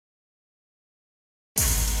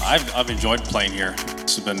I've enjoyed playing here.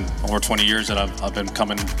 It's been over 20 years that I've been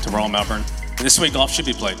coming to Royal Melbourne. This way golf should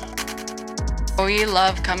be played. We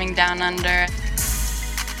love coming down under.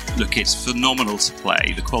 Look, it's phenomenal to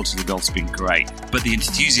play. The quality of the golf's been great, but the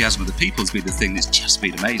enthusiasm of the people has been the thing that's just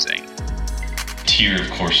been amazing. Tier of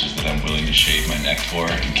courses that I'm willing to shave my neck for,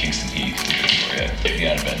 and Kingston Heath and Victoria get me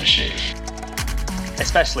out of bed to shave.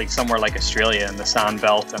 Especially somewhere like Australia in the sand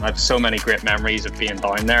belt, and I have so many great memories of being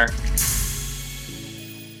down there.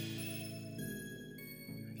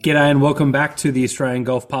 G'day and welcome back to the Australian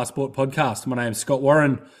Golf Passport Podcast. My name's Scott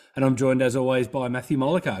Warren and I'm joined as always by Matthew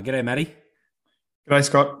Molliker. G'day, Matty. G'day,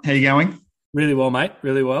 Scott. How you going? Really well, mate.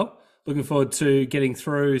 Really well. Looking forward to getting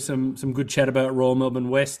through some good chat about Royal Melbourne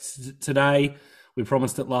West today. We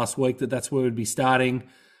promised it last week that that's where we'd be starting.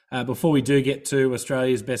 Before we do get to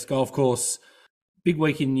Australia's best golf course, big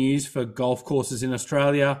week in news for golf courses in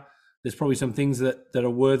Australia. There's probably some things that are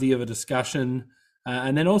worthy of a discussion.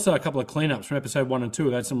 And then also a couple of cleanups from episode 1 and 2.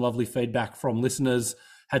 We've had some lovely feedback from listeners,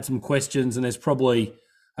 had some questions, and there's probably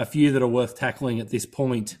a few that are worth tackling at this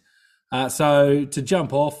point. So to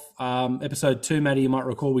jump off, episode 2, Matty, you might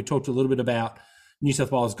recall we talked a little bit about New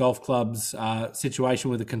South Wales Golf Club's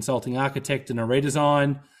situation with a consulting architect and a redesign,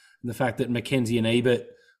 and the fact that Mackenzie and Ebert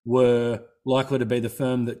were likely to be the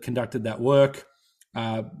firm that conducted that work.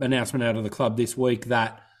 Announcement out of the club this week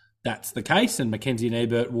that that's the case, and Mackenzie and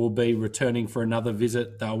Ebert will be returning for another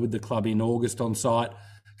visit. They were with the club in August on site, going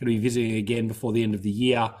to be visiting again before the end of the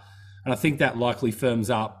year. And I think that likely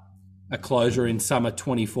firms up a closure in summer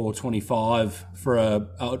 24-25 for an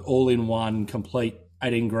all-in-one complete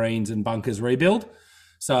 18 greens and bunkers rebuild.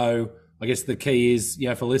 So I guess the key is,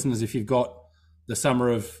 for listeners, if you've got the summer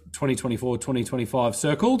of 2024-2025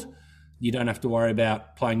 circled, you don't have to worry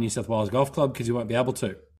about playing New South Wales Golf Club because you won't be able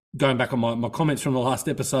to. Going back on my comments from the last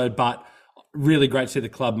episode, but really great to see the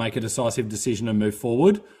club make a decisive decision and move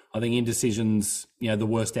forward. I think indecision's, the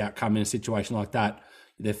worst outcome in a situation like that.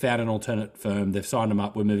 They've found an alternate firm. They've signed them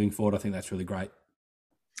up. We're moving forward. I think that's really great.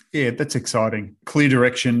 Yeah, that's exciting. Clear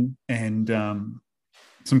direction and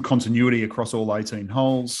some continuity across all 18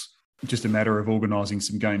 holes. Just a matter of organising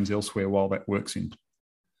some games elsewhere while that work's in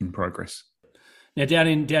progress. Now, down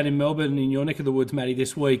in Melbourne, in your neck of the woods, Matty,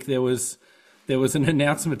 this week, there was an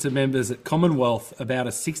announcement to members at Commonwealth about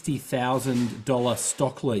a $60,000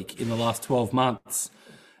 stock leak in the last 12 months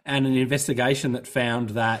and an investigation that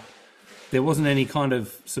found that there wasn't any kind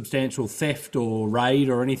of substantial theft or raid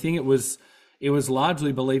or anything. It was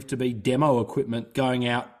largely believed to be demo equipment going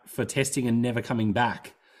out for testing and never coming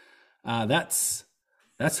back. That's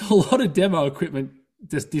a lot of demo equipment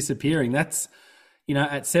just disappearing. That's,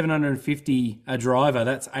 at $750 a driver,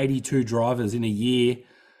 that's 82 drivers in a year.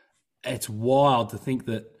 It's wild to think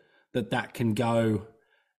that can go,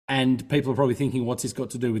 and people are probably thinking, what's this got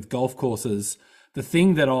to do with golf courses? The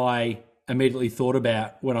thing that I immediately thought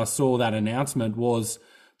about when I saw that announcement was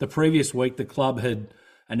the previous week the club had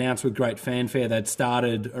announced with great fanfare they'd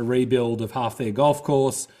started a rebuild of half their golf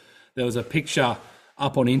course. There was a picture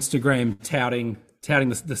up on Instagram touting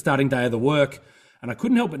the starting day of the work, and I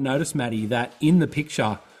couldn't help but notice, Matty, that in the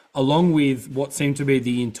picture, along with what seemed to be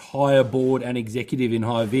the entire board and executive in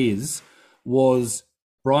high vis, was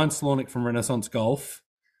Brian Slornick from Renaissance Golf,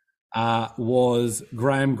 was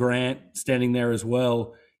Graham Grant standing there as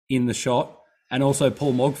well in the shot, and also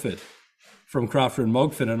Paul Mogford from Crafter and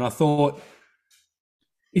Mogford. And I thought,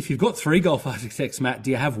 if you've got 3 golf architects, Matt,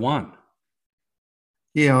 do you have one?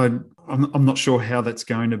 Yeah, I'm not sure how that's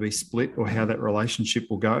going to be split or how that relationship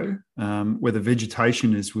will go, whether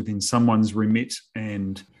vegetation is within someone's remit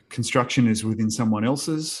and construction is within someone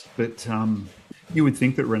else's. But you would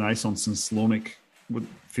think that Renaissance and Slornick would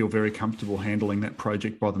feel very comfortable handling that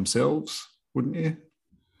project by themselves, wouldn't you?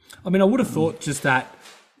 I mean, I would have thought just that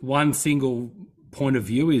one single point of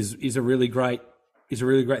view is a really great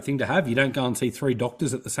thing to have. You don't go and see 3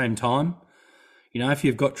 doctors at the same time. If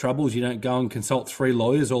you've got troubles, you don't go and consult 3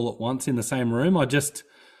 lawyers all at once in the same room.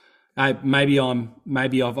 I've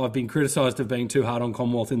been criticised of being too hard on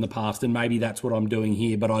Commonwealth in the past, and maybe that's what I'm doing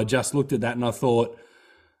here. But I just looked at that and I thought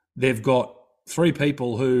they've got 3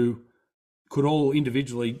 people who could all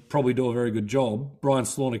individually probably do a very good job. Brian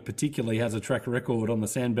Slornick particularly has a track record on the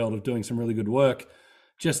sandbelt of doing some really good work.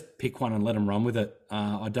 Just pick one and let them run with it.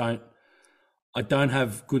 I don't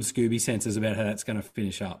have good Scooby senses about how that's going to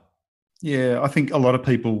finish up. Yeah, I think a lot of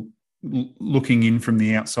people looking in from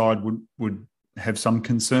the outside would have some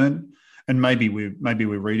concern, and maybe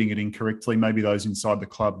we're reading it incorrectly. Maybe those inside the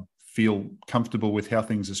club feel comfortable with how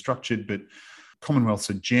things are structured, but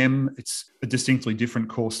Commonwealth's a gem. It's a distinctly different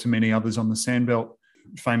course to many others on the sandbelt.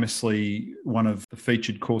 Famously, one of the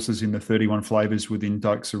featured courses in the 31 flavours within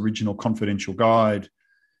Doak's original confidential guide.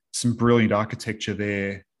 some brilliant architecture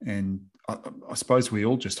there. And I suppose we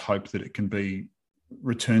all just hope that it can be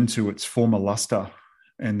returned to its former luster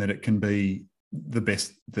and that it can be the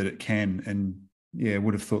best that it can. And yeah,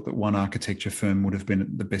 would have thought that one architecture firm would have been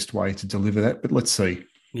the best way to deliver that, but let's see.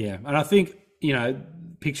 Yeah, and I think,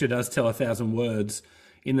 picture does tell 1,000 words.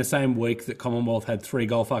 In the same week that Commonwealth had 3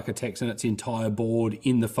 golf architects and its entire board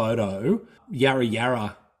in the photo, Yarra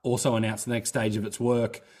Yarra also announced the next stage of its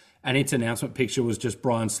work, and its announcement picture was just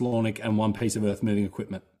Brian Slornick and one piece of earth-moving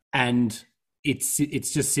equipment. And it's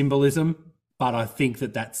just symbolism, but I think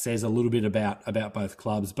that says a little bit about both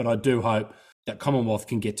clubs. But I do hope that Commonwealth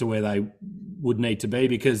can get to where they would need to be,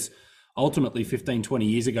 because ultimately 15, 20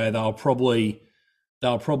 years ago, they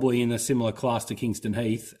were probably in a similar class to Kingston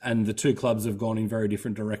Heath, and the two clubs have gone in very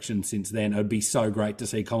different directions since then. It would be so great to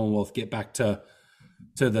see Commonwealth get back to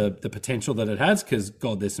the potential that it has, because,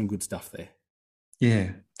 God, there's some good stuff there.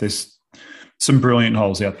 Yeah, there's some brilliant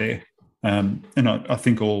holes out there. And I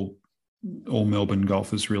think all Melbourne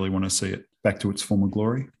golfers really want to see it back to its former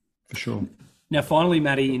glory, for sure. Now, finally,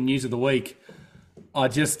 Matty, in News of the Week,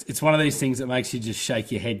 it's one of these things that makes you just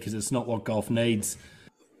shake your head because it's not what golf needs.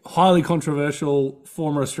 Highly controversial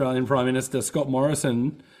former Australian Prime Minister Scott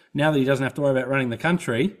Morrison, now that he doesn't have to worry about running the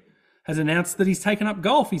country, has announced that he's taken up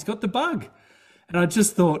golf. He's got the bug. And I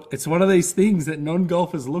just thought it's one of these things that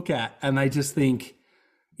non-golfers look at and they just think,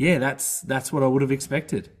 yeah, that's what I would have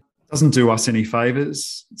expected. Doesn't do us any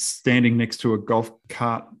favours. Standing next to a golf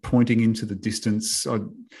cart pointing into the distance.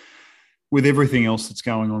 With everything else that's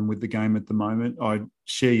going on with the game at the moment, I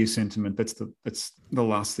share your sentiment. That's the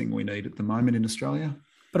last thing we need at the moment in Australia.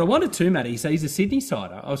 But I wondered too, Matty, so he's a Sydney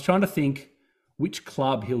sider. I was trying to think which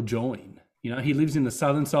club he'll join. He lives in the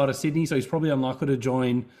southern side of Sydney, so he's probably unlikely to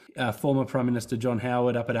join former Prime Minister John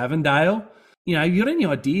Howard up at Avondale. You got any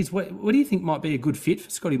ideas? What do you think might be a good fit for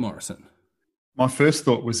Scotty Morrison? My first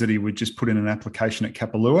thought was that he would just put in an application at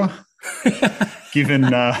Kapalua, given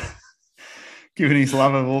his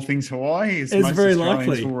love of all things Hawaii, as most very Australians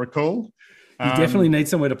likely will recall. You definitely need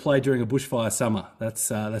somewhere to play during a bushfire summer. That's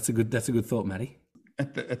a good thought, Matty.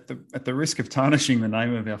 At the risk of tarnishing the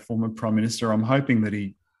name of our former Prime Minister, I'm hoping that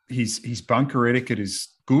his bunker etiquette is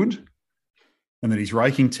good and that his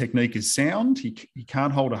raking technique is sound. He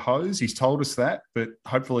can't hold a hose. He's told us that, but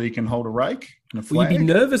hopefully he can hold a rake and a flag. Well,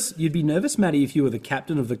 you'd be nervous, Matty, if you were the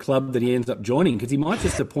captain of the club that he ends up joining, because he might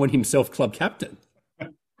just appoint himself club captain.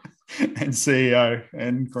 And CEO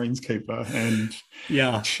and greenskeeper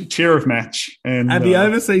and chair of match. And the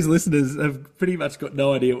overseas listeners have pretty much got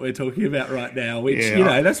no idea what we're talking about right now, which,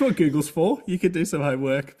 that's what Google's for. You could do some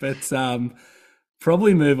homework, but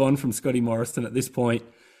probably move on from Scotty Morrison at this point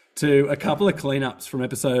to a couple of cleanups from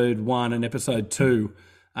episode 1 and episode 2.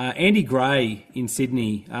 Andy Gray in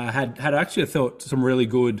Sydney had actually, I thought, some really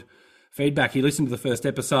good feedback. He listened to the first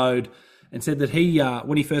episode and said that he,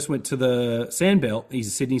 when he first went to the Sandbelt, he's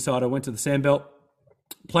a Sydney sider, went to the Sandbelt,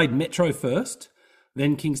 played Metro first,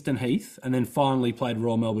 then Kingston Heath, and then finally played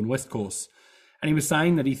Royal Melbourne West Course. And he was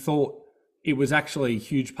saying that he thought it was actually a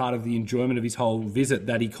huge part of the enjoyment of his whole visit,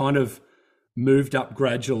 that he kind of moved up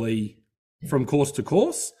gradually from course to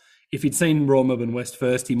course. If he'd seen Royal Melbourne West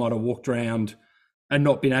first, he might have walked around and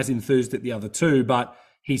not been as enthused at the other two, but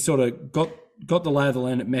he sort of got the lay of the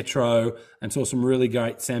land at Metro and saw some really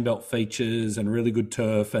great Sandbelt features and really good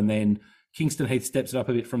turf. And then Kingston Heath steps it up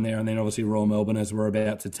a bit from there. And then obviously Royal Melbourne, as we're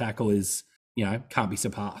about to tackle, is, can't be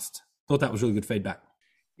surpassed. Thought that was really good feedback.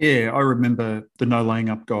 Yeah, I remember the No Laying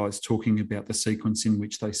Up guys talking about the sequence in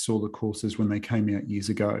which they saw the courses when they came out years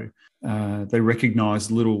ago. They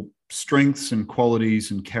recognised little strengths and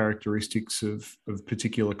qualities and characteristics of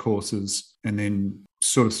particular courses, and then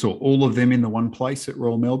sort of saw all of them in the one place at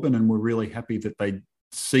Royal Melbourne, and were really happy that they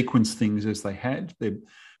sequenced things as they had.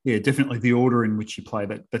 Definitely the order in which you play.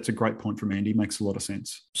 That's a great point from Andy. Makes a lot of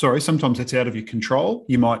sense. Sorry, sometimes that's out of your control.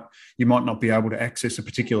 You might not be able to access a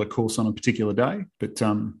particular course on a particular day, but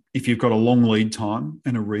if you've got a long lead time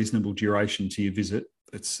and a reasonable duration to your visit,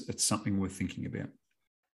 it's something worth thinking about.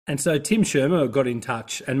 And so Tim Shermer got in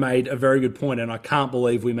touch and made a very good point, and I can't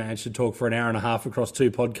believe we managed to talk for an hour and a half across 2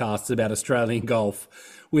 podcasts about Australian golf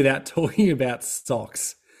without talking about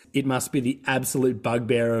socks. It must be the absolute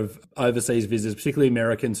bugbear of overseas visitors, particularly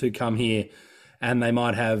Americans who come here, and they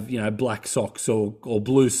might have, black socks or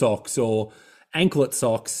blue socks or anklet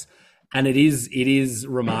socks. And it is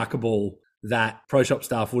remarkable that pro shop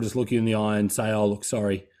staff will just look you in the eye and say, "Oh, look,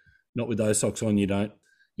 sorry, not with those socks on, you don't.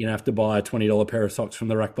 You have to buy a $20 pair of socks from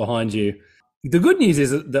the rack behind you." The good news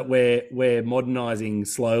is that we're modernising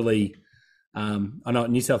slowly. I know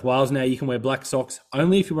in New South Wales now you can wear black socks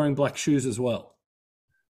only if you're wearing black shoes as well.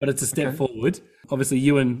 But it's a step forward. Obviously,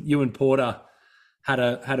 you and Porter had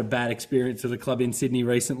a bad experience at a club in Sydney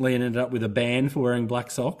recently and ended up with a ban for wearing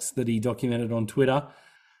black socks that he documented on Twitter.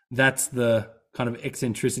 That's the kind of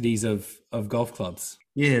eccentricities of golf clubs.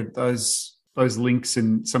 Yeah, those links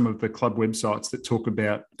in some of the club websites that talk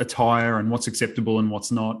about attire and what's acceptable and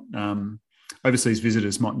what's not. Overseas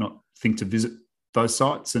visitors might not think to visit those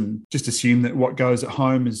sites and just assume that what goes at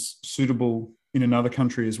home is suitable in another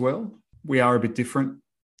country as well. We are a bit different.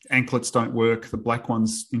 Anklets don't work. The black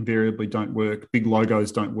ones invariably don't work. Big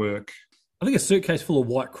logos don't work. I think a suitcase full of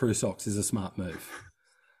white crew socks is a smart move.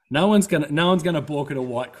 No one's gonna balk at a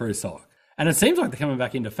white crew sock. And it seems like they're coming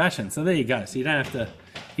back into fashion. So there you go. So you don't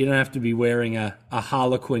have to be wearing a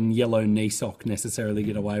Harlequin yellow knee sock necessarily to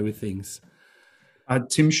get away with things.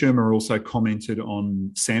 Tim Shermer also commented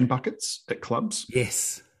on sand buckets at clubs.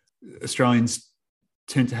 Yes. Australians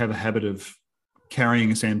tend to have a habit of carrying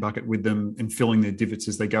a sand bucket with them and filling their divots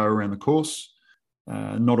as they go around the course.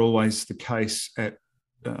 Not always the case at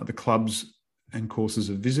the clubs and courses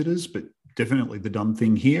of visitors, but definitely the done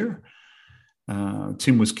thing here.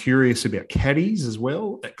 Tim was curious about caddies as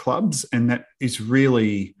well at clubs, and that is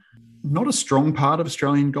really not a strong part of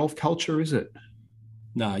Australian golf culture, is it?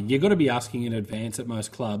 No, you've got to be asking in advance at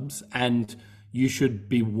most clubs, and you should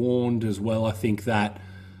be warned as well, I think, that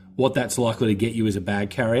what that's likely to get you is a bag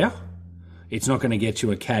carrier. It's not going to get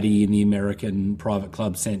you a caddy in the American private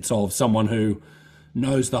club sense of someone who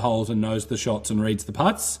knows the holes and knows the shots and reads the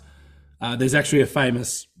putts. There's actually a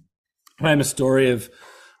famous story of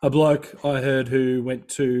a bloke I heard who went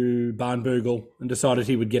to Barnbougle and decided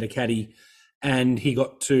he would get a caddy, and he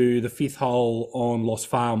got to the fifth hole on Lost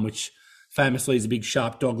Farm, which famously is a big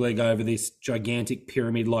sharp dogleg over this gigantic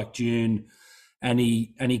pyramid-like dune, and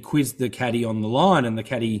he quizzed the caddy on the line, and the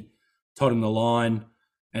caddy told him the line,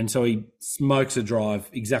 and so he smokes a drive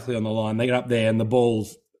exactly on the line. They get up there, and the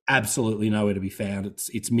ball's absolutely nowhere to be found.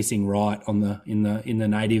 It's missing right on in the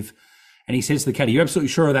native, and he says to the caddy, "You're absolutely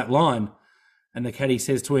sure of that line?" And the caddy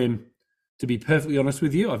says to him, "To be perfectly honest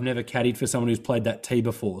with you, I've never caddied for someone who's played that tee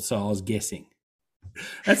before, so I was guessing."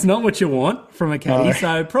 That's not what you want from a caddy. No.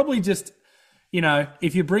 So probably just,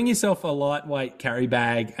 if you bring yourself a lightweight carry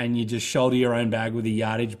bag and you just shoulder your own bag with a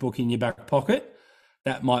yardage book in your back pocket,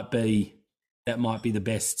 that might be the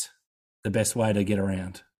best way to get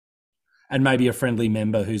around. And maybe a friendly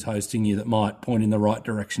member who's hosting you that might point in the right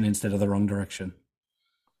direction instead of the wrong direction.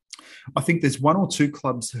 I think there's one or two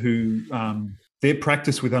clubs who their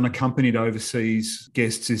practice with unaccompanied overseas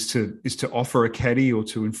guests is to offer a caddy or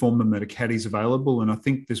to inform them that a caddy's available. And I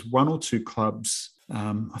think there's one or two clubs.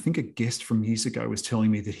 I think a guest from years ago was telling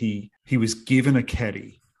me that he was given a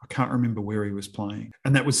caddy. I can't remember where he was playing,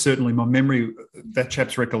 and that was certainly my memory. That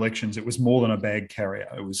chap's recollections. It was more than a bag carrier.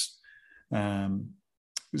 It was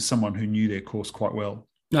someone who knew their course quite well.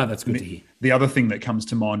 No, that's good to hear. The other thing that comes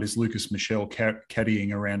to mind is Lucas Michelle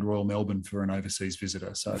caddying around Royal Melbourne for an overseas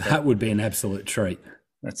visitor. So that would be an absolute treat.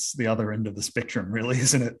 That's the other end of the spectrum, really,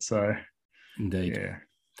 isn't it? So, indeed. Yeah.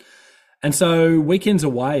 And so weekends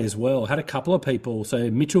away as well. Had a couple of people. So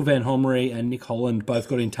Mitchell Van Homrey and Nick Holland both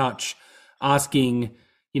got in touch asking,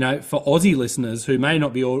 for Aussie listeners who may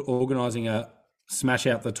not be organising a smash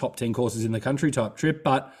out the top 10 courses in the country type trip,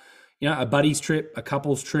 but, a buddies trip, a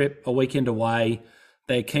couples trip, a weekend away.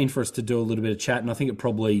 They're keen for us to do a little bit of chat, and I think it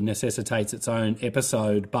probably necessitates its own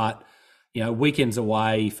episode. But, weekends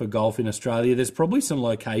away for golf in Australia, there's probably some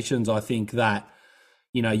locations I think that,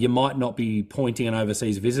 you might not be pointing an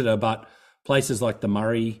overseas visitor, but places like the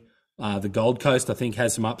Murray, the Gold Coast, I think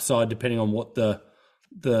has some upside depending on what the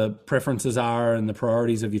preferences are and the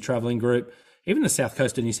priorities of your travelling group. Even the South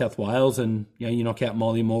Coast of New South Wales, and, you knock out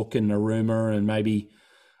Mollymook and Narooma and maybe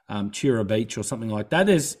Chura Beach or something like that.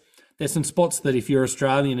 There's some spots that if you're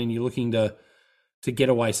Australian and you're looking to get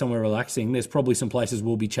away somewhere relaxing, there's probably some places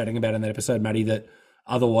we'll be chatting about in that episode, Matty, that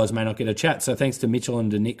otherwise may not get a chat. So thanks to Mitchell and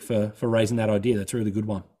to Nick for raising that idea. That's a really good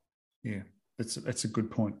one. Yeah, that's a good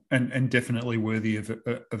point, and definitely worthy of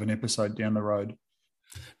an episode down the road.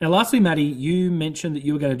 Now, lastly, Matty, you mentioned that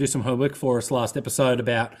you were going to do some homework for us last episode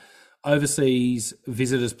about overseas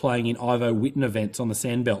visitors playing in Ivo Witten events on the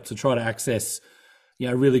Sandbelt to try to access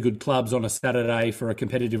really good clubs on a Saturday for a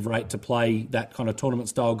competitive rate to play that kind of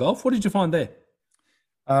tournament-style golf. What did you find there?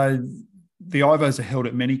 The Ivos are held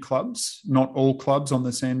at many clubs, not all clubs on the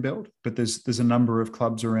Sandbelt, but there's a number of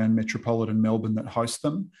clubs around metropolitan Melbourne that host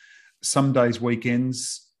them. Some days,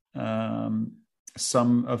 weekends,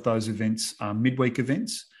 some of those events are midweek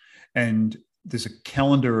events, and there's a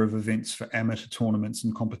calendar of events for amateur tournaments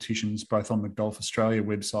and competitions, both on the Golf Australia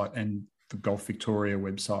website and the Golf Victoria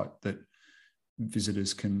website, that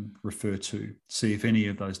visitors can refer to, see if any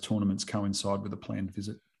of those tournaments coincide with a planned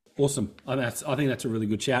visit. Awesome. I think that's a really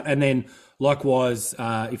good shout. And then likewise,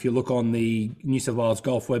 if you look on the New South Wales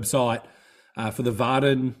Golf website for the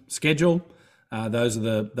Varden schedule, those are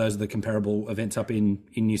the comparable events up in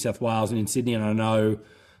New South Wales and in Sydney. And I know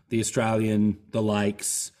the Australian, the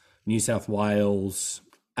Lakes, New South Wales,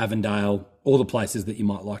 Avondale, all the places that you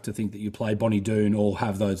might like to think that you play, Bonnie Doon, all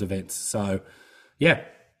have those events. So, yeah.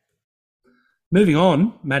 Moving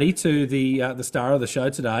on, Matty, to the star of the show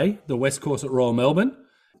today, the West Course at Royal Melbourne.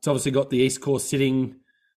 It's obviously got the East Course sitting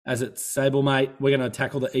as its stablemate. We're going to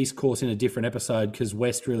tackle the East Course in a different episode because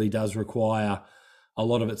West really does require a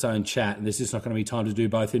lot of its own chat, and there's just not going to be time to do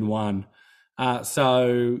both in one.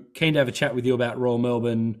 So keen to have a chat with you about Royal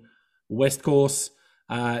Melbourne West Course.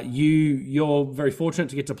 You're very fortunate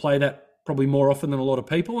to get to play that probably more often than a lot of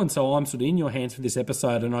people, and so I'm sort of in your hands for this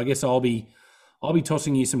episode, and I guess I'll be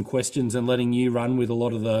tossing you some questions and letting you run with a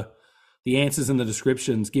lot of the answers and the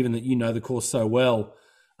descriptions, given that you know the course so well.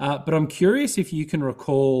 But I'm curious if you can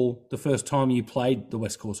recall the first time you played the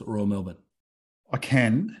West Course at Royal Melbourne. I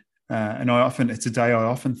can, and it's a day I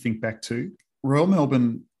often think back to. Royal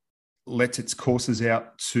Melbourne lets its courses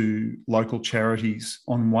out to local charities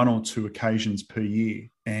on one or two occasions per year,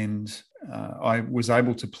 and I was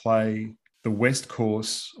able to play the West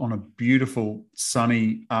Course on a beautiful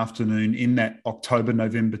sunny afternoon in that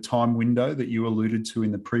October-November time window that you alluded to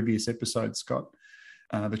in the previous episode, Scott.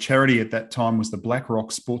 The charity at that time was the Black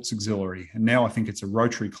Rock Sports Auxiliary, and now I think it's a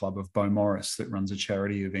Rotary Club of Beaumaris that runs a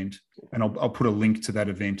charity event. And I'll put a link to that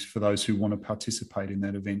event for those who want to participate in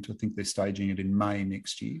that event. I think they're staging it in May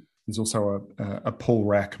next year. There's also a Paul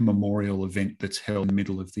Rack Memorial event that's held in the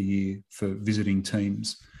middle of the year for visiting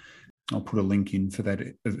teams. I'll put a link in for that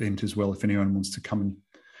event as well if anyone wants to come and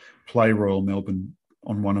play Royal Melbourne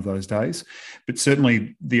on one of those days. But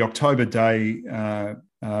certainly the October day,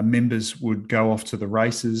 members would go off to the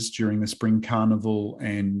races during the Spring Carnival,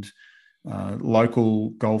 and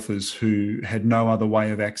local golfers who had no other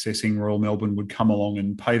way of accessing Royal Melbourne would come along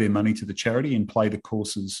and pay their money to the charity and play the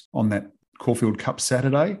courses on that Caulfield Cup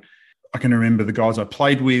Saturday. I can remember the guys I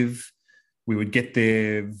played with. We would get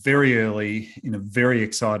there very early in a very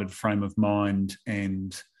excited frame of mind,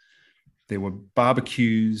 and there were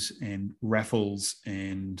barbecues and raffles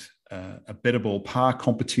and a better ball par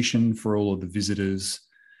competition for all of the visitors.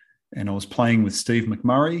 And I was playing with Steve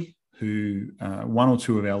McMurray, who one or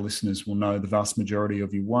two of our listeners will know, the vast majority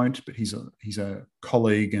of you won't, but he's a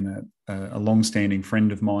colleague and a long-standing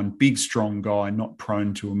friend of mine, big, strong guy, not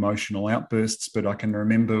prone to emotional outbursts. But I can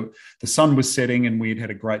remember the sun was setting and we had had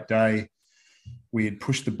a great day. We had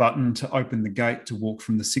pushed the button to open the gate to walk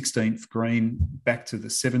from the 16th green back to the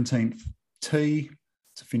 17th tee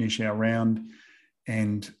to finish our round.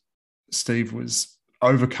 And Steve was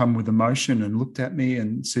overcome with emotion and looked at me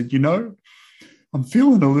and said, I'm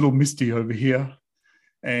feeling a little misty over here.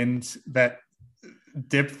 And that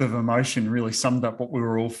depth of emotion really summed up what we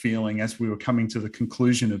were all feeling as we were coming to the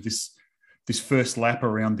conclusion of this first lap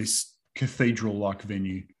around this cathedral-like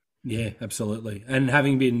venue. Yeah, absolutely. And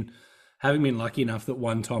having been lucky enough that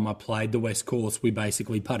one time I played the West Course, we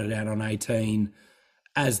basically putted out on 18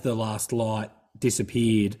 as the last light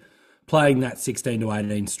disappeared, playing that 16 to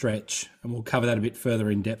 18 stretch, and we'll cover that a bit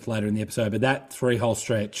further in depth later in the episode, but that 3-hole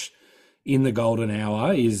stretch in the golden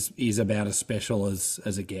hour is about as special as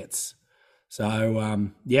it gets.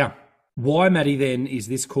 So, why, Matty, then, is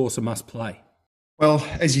this course a must-play? Well,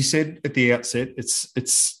 as you said at the outset,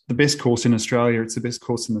 it's the best course in Australia. It's the best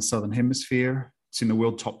course in the Southern Hemisphere. It's in the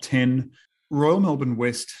world top 10. Royal Melbourne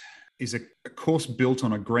West is a course built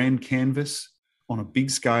on a grand canvas, on a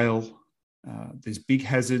big scale. There's big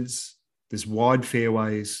hazards, there's wide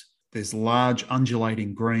fairways, there's large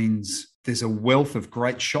undulating greens. There's a wealth of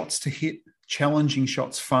great shots to hit, challenging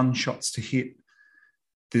shots, fun shots to hit.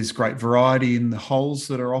 There's great variety in the holes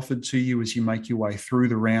that are offered to you as you make your way through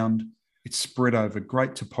the round. It's spread over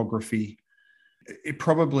great topography. It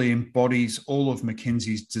probably embodies all of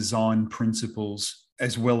Mackenzie's design principles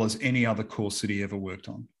as well as any other course that he ever worked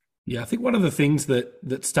on. Yeah, I think one of the things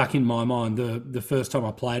that stuck in my mind the first time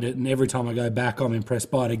I played it, and every time I go back I'm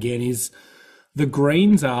impressed by it again, is the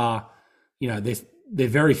greens are, they're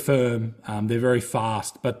very firm, they're very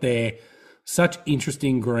fast, but they're such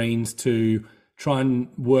interesting greens to try and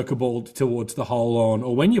work a ball towards the hole on,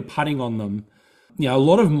 or when you're putting on them. A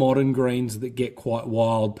lot of modern greens that get quite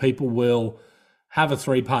wild, people will have a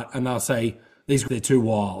 3-putt and they'll say, they're too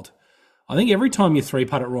wild. I think every time you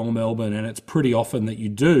 3-putt at Royal Melbourne, and it's pretty often that you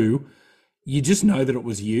do, you just know that it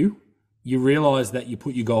was you. You realise that you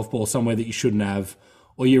put your golf ball somewhere that you shouldn't have,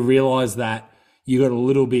 or you realise that you got a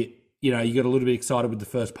little bit excited with the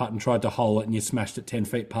first putt and tried to hole it and you smashed it 10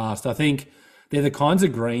 feet past. I think they're the kinds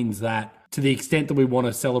of greens that to the extent that we want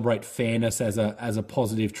to celebrate fairness as a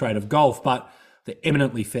positive trait of golf, but they're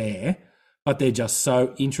eminently fair, but they're just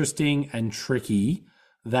so interesting and tricky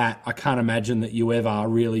that I can't imagine that you ever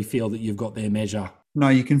really feel that you've got their measure. No,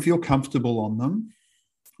 you can feel comfortable on them.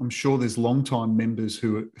 I'm sure there's long-time members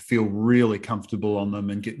who feel really comfortable on them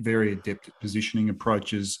and get very adept at positioning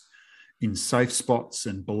approaches in safe spots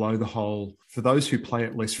and below the hole. For those who play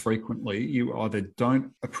it less frequently, you either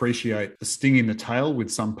don't appreciate the sting in the tail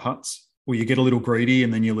with some putts, or you get a little greedy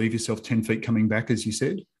and then you leave yourself 10 feet coming back, as you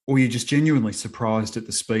said, or you're just genuinely surprised at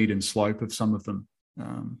the speed and slope of some of them.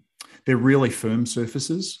 They're really firm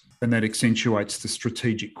surfaces, and that accentuates the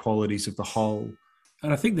strategic qualities of the hole.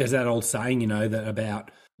 And I think there's that old saying, that about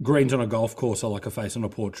greens on a golf course are like a face on a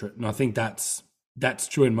portrait. And I think that's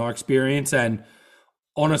true in my experience. And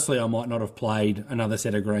honestly, I might not have played another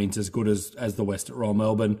set of greens as good as the West at Royal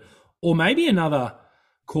Melbourne, or maybe another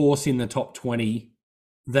course in the top 20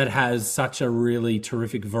 that has such a really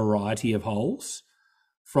terrific variety of holes,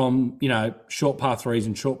 from, short par threes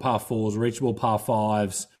and short par fours, reachable par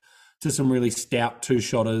fives, to some really stout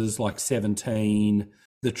two-shotters like 17,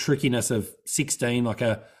 the trickiness of 16, like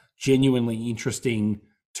a genuinely interesting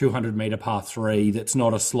 200-metre par three that's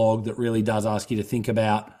not a slog, that really does ask you to think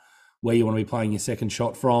about where you want to be playing your second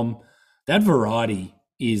shot from. That variety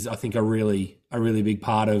is, I think, a really big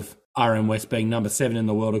part of RM West being number 7 in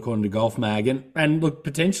the world according to Golf Mag, and look,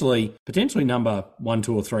 potentially number 1,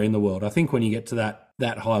 2 or 3 in the world. I think when you get to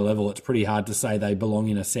that high level, it's pretty hard to say they belong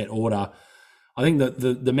in a set order. I think that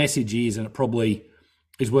the message is, and it probably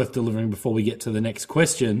is worth delivering before we get to the next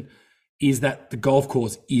question, is that the golf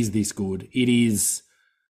course is this good. It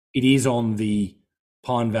is on the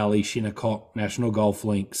Pine Valley, Shinnecock, National Golf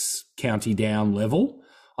Links, County Down level.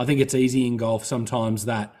 I think it's easy in golf sometimes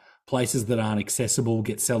that places that aren't accessible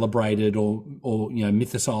get celebrated or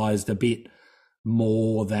mythicized a bit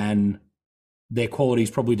more than their qualities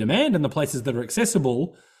probably demand, and the places that are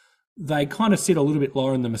accessible, they kind of sit a little bit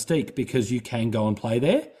lower in the mystique because you can go and play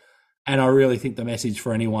there. And I really think the message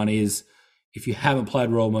for anyone is, if you haven't played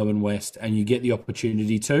Royal Melbourne West and you get the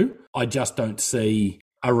opportunity to, I just don't see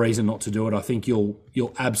a reason not to do it. I think you'll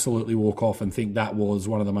absolutely walk off and think that was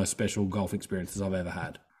one of the most special golf experiences I've ever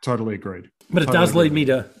had. Totally agreed. But it does lead me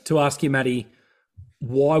to ask you, Matty,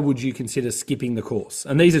 why would you consider skipping the course?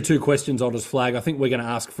 And these are two questions I'll just flag. I think we're going to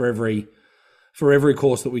ask for every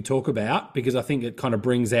course that we talk about, because I think it kind of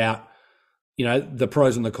brings out, the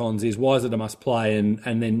pros and the cons. Is why is it a must play?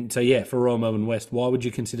 And then, so yeah, for Royal Melbourne West, why would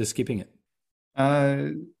you consider skipping it?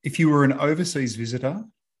 If you were an overseas visitor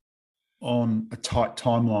on a tight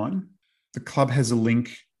timeline, the club has a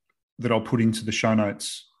link that I'll put into the show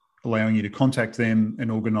notes, allowing you to contact them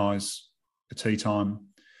and organise a tee time.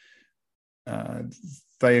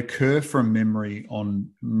 They occur from memory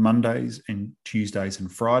on Mondays and Tuesdays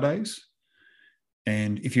and Fridays.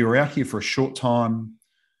 And if you were out here for a short time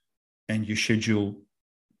and your schedule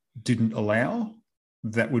didn't allow,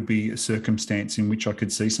 that would be a circumstance in which I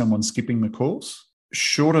could see someone skipping the course.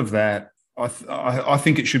 Short of that, I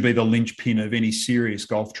think it should be the linchpin of any serious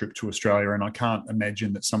golf trip to Australia, and I can't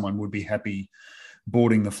imagine that someone would be happy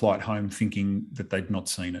boarding the flight home thinking that they'd not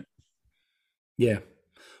seen it. Yeah.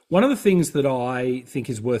 One of the things that I think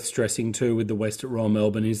is worth stressing too with the West at Royal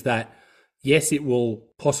Melbourne is that, yes, it will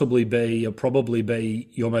possibly be or probably be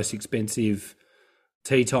your most expensive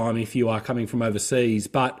tee time if you are coming from overseas,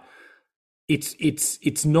 but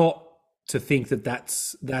it's not to think that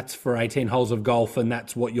that's for 18 holes of golf and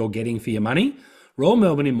that's what you're getting for your money. Royal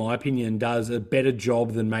Melbourne, in my opinion, does a better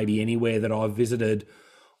job than maybe anywhere that I've visited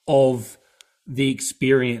of the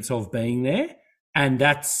experience of being there. And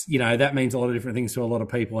that's, that means a lot of different things to a lot of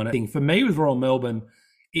people. And I think for me with Royal Melbourne,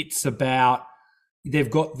 it's about,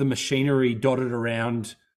 they've got the machinery dotted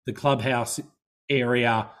around the clubhouse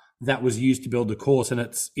area that was used to build the course, and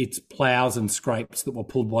it's ploughs and scrapes that were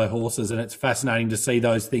pulled by horses, and it's fascinating to see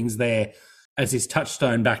those things there as this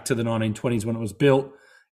touchstone back to the 1920s when it was built.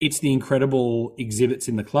 It's the incredible exhibits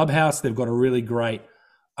in the clubhouse. They've got a really great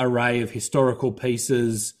array of historical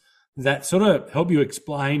pieces that sort of help you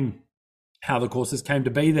explain how the courses came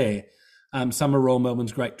to be there. Some of Royal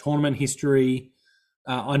Melbourne's great tournament history.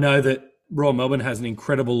 I know that Royal Melbourne has an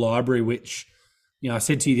incredible library, which, I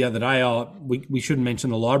said to you the other day, we shouldn't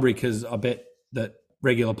mention the library because I bet that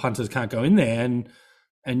regular punters can't go in there.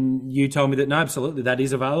 And you told me that, no, absolutely, that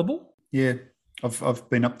is available. Yeah, I've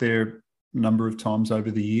been up there a number of times over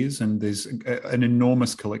the years, and there's an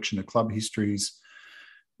enormous collection of club histories,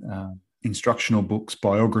 instructional books,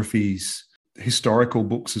 biographies, historical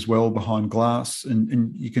books as well behind glass,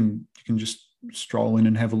 and you can just stroll in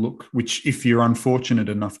and have a look, which if you're unfortunate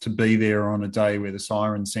enough to be there on a day where the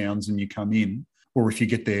siren sounds and you come in, or if you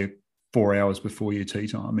get there 4 hours before your tee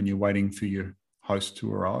time and you're waiting for your host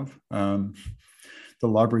to arrive. The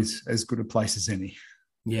library's as good a place as any.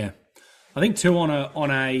 Yeah. I think too,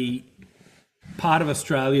 on a part of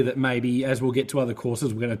Australia that maybe, as we'll get to other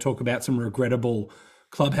courses, we're going to talk about some regrettable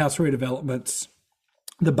clubhouse redevelopments.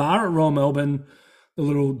 The bar at Royal Melbourne, the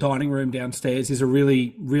little dining room downstairs, is a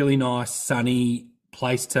really, really nice, sunny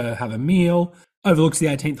place to have a meal. Overlooks the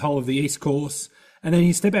 18th hole of the East Course. And then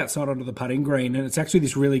you step outside onto the putting green, and it's actually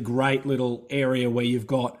this really great little area where you've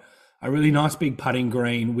got a really nice big putting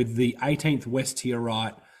green with the 18th west to your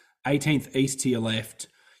right, 18th east to your left.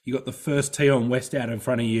 You got the first tee on west out in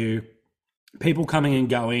front of you, people coming and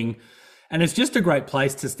going. And it's just a great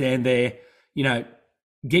place to stand there, you know,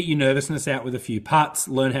 get your nervousness out with a few putts,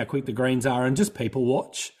 learn how quick the greens are, and just people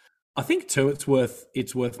watch. I think too,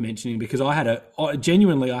 it's worth mentioning because I had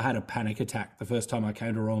a panic attack the first time I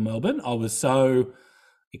came to Royal Melbourne. I was so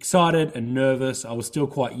excited and nervous. I was still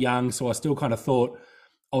quite young, so I still kind of thought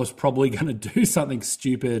I was probably going to do something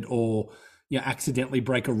stupid or, you know, accidentally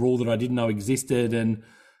break a rule that I didn't know existed. And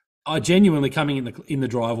I genuinely, coming in the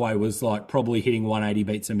driveway, was like probably hitting 180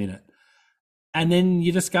 beats a minute. And then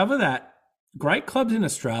you discover that great clubs in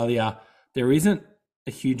Australia, there isn't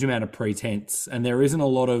a huge amount of pretense and there isn't a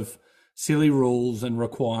lot of silly rules and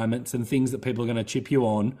requirements and things that people are going to chip you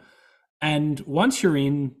on. And once you're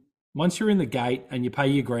in the gate and you pay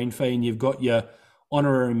your green fee and you've got your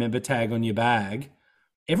honorary member tag on your bag,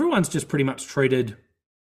 everyone's just pretty much treated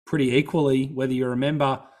pretty equally, whether you're a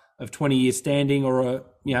member of 20 years standing or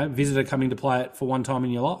a visitor coming to play it for one time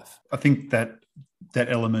in your life. I think that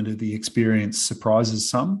element of the experience surprises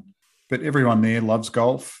some, but everyone there loves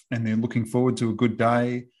golf and they're looking forward to a good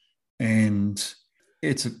day, and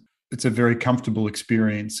it's a very comfortable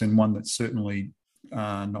experience and one that's certainly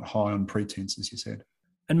not high on pretense, as you said.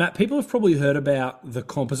 And Matt, people have probably heard about the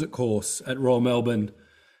composite course at Royal Melbourne.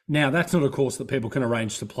 Now, that's not a course that people can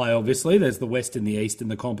arrange to play, obviously. There's the West and the East,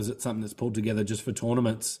 and the composite, something that's pulled together just for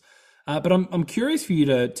tournaments. But I'm curious for you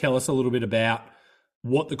to tell us a little bit about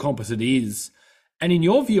what the composite is. And in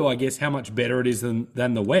your view, I guess, how much better it is than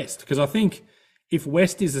the West. Because I think if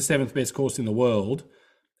West is the 7th best course in the world,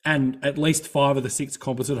 and at least 5 of the 6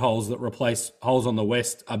 composite holes that replace holes on the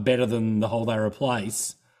West are better than the hole they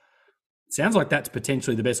replace, it sounds like that's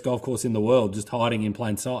potentially the best golf course in the world, just hiding in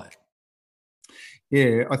plain sight.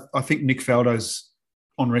 Yeah, I think Nick Faldo's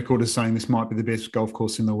on record as saying this might be the best golf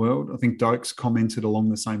course in the world. I think Dokes commented along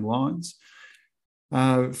the same lines.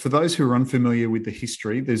 For those who are unfamiliar with the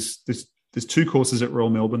history, there's 2 courses at Royal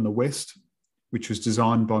Melbourne, the West, which was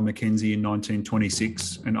designed by Mackenzie in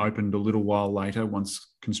 1926 and opened a little while later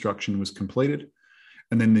once construction was completed.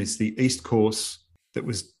 And then there's the East course that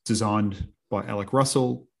was designed by Alec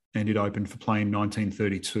Russell, and it opened for play in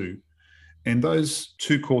 1932. And those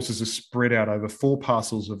 2 courses are spread out over 4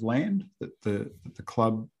 parcels of land that the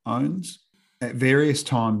club owns. At various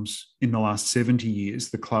times in the last 70 years,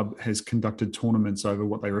 the club has conducted tournaments over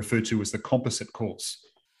what they refer to as the composite course.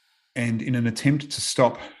 And in an attempt to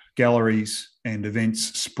stop galleries and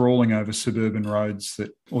events sprawling over suburban roads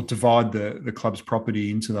or divide the club's property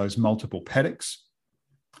into those multiple paddocks,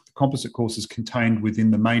 the composite course is contained within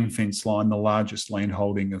the main fence line, the largest land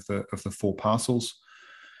holding of the 4 parcels.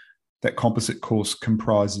 That composite course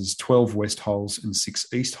comprises 12 West holes and 6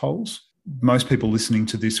 East holes. Most people listening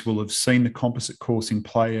to this will have seen the composite course in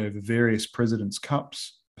play over various President's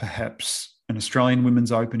Cups, perhaps an Australian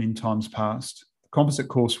Women's Open in times past. The composite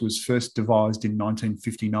course was first devised in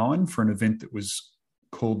 1959 for an event that was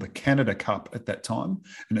called the Canada Cup at that time,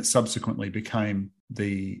 and it subsequently became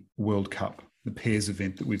the World Cup, the pairs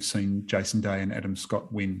event that we've seen Jason Day and Adam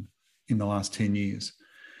Scott win in the last 10 years.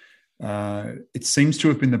 It seems to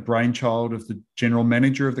have been the brainchild of the general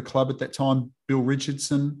manager of the club at that time, Bill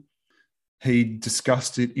Richardson. He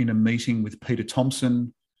discussed it in a meeting with Peter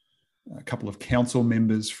Thompson, a couple of council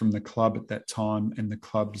members from the club at that time, and the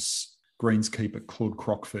club's greenskeeper, Claude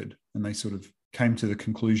Crockford. And they sort of came to the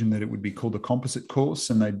conclusion that it would be called the composite course.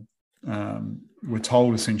 And they were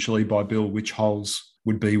told essentially by Bill which holes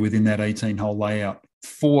would be within that 18-hole layout.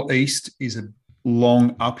 4 East is a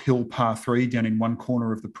long uphill par 3 down in one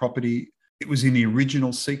corner of the property. It was in the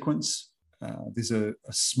original sequence. There's a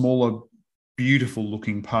smaller, beautiful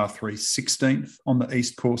looking par 3 16th on the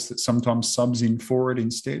East course that sometimes subs in for it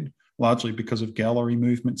instead, largely because of gallery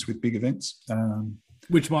movements with big events.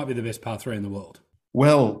 Which might be the best par 3 in the world.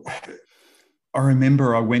 Well, I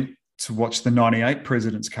remember I went to watch the 98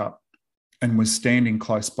 President's Cup and was standing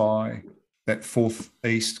close by that 4th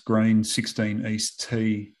East green, 16 East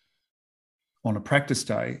tee on a practice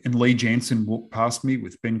day, and Lee Jansen walked past me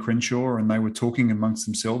with Ben Crenshaw, and they were talking amongst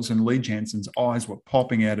themselves, and Lee Jansen's eyes were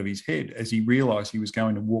popping out of his head as he realised he was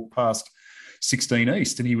going to walk past 16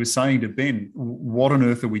 East. And he was saying to Ben, what on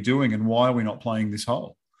earth are we doing, and why are we not playing this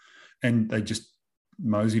hole? And they just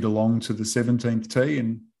moseyed along to the 17th tee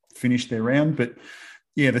and finished their round. But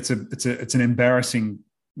yeah, it's an embarrassing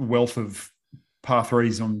wealth of par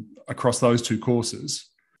threes across those two courses.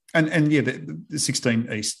 And yeah, the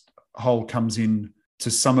 16 East hole comes in to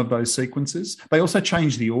some of those sequences. They also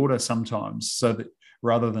change the order sometimes, so that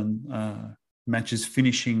rather than matches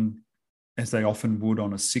finishing as they often would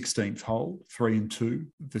on a 16th hole, 3 and 2,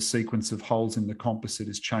 the sequence of holes in the composite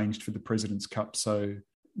is changed for the President's Cup. So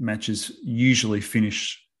matches usually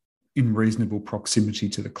finish in reasonable proximity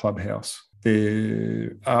to the clubhouse.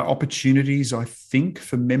 There are opportunities, I think,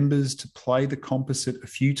 for members to play the composite a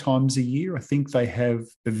few times a year. I think they have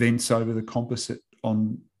events over the composite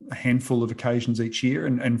on a handful of occasions each year.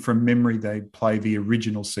 And from memory, they play the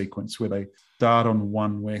original sequence where they start on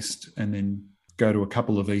 1 West and then go to a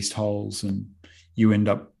couple of East holes, and you end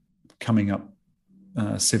up coming up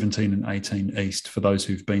 17 and 18 East. For those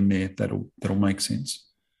who've been there, that'll make sense.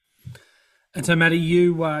 And so, Matty,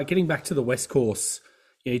 you getting back to the West course,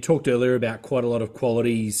 you talked earlier about quite a lot of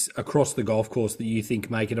qualities across the golf course that you think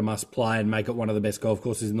make it a must play and make it one of the best golf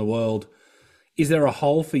courses in the world. Is there a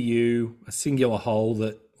hole for you, a singular hole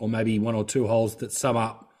that, or maybe 1 or 2 holes that sum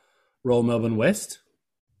up Royal Melbourne West?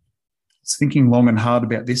 I was thinking long and hard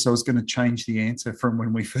about this. I was going to change the answer from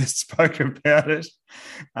when we first spoke about it.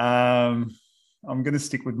 I'm going to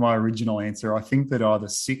stick with my original answer. I think that either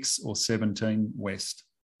 6 or 17 West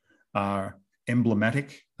are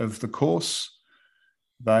emblematic of the course.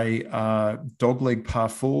 They are dogleg par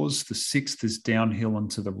 4s. The 6th is downhill and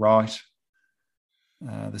to the right.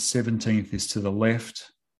 The 17th is to the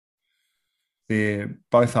left. They're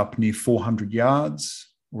both up near 400 yards,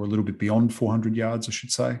 or a little bit beyond 400 yards, I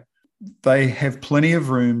should say. They have plenty of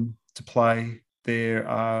room to play. There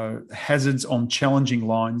are hazards on challenging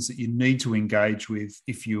lines that you need to engage with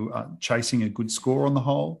if you are chasing a good score on the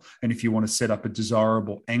hole, and if you want to set up a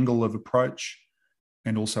desirable angle of approach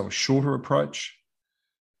and also a shorter approach.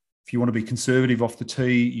 If you want to be conservative off the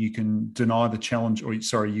tee, you can deny the challenge,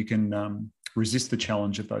 you can resist the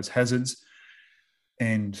challenge of those hazards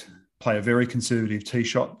and play a very conservative tee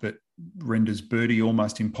shot that renders birdie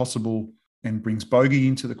almost impossible and brings bogey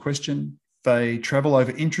into the question. They travel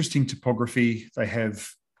over interesting topography. They have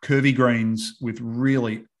curvy greens with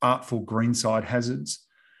really artful greenside hazards.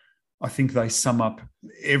 I think they sum up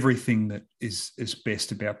everything that is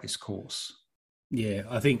best about this course. Yeah,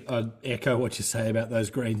 I think I'd echo what you say about those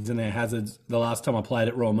greens and their hazards. The last time I played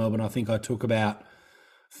at Royal Melbourne, I think I took about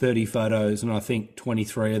 30 photos, and I think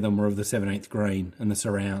 23 of them were of the 17th green and the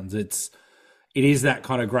surrounds. It is that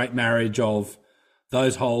kind of great marriage of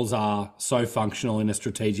those holes are so functional in a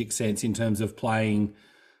strategic sense in terms of playing.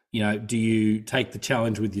 Do you take the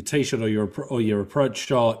challenge with your tee shot or your approach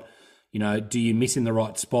shot? Do you miss in the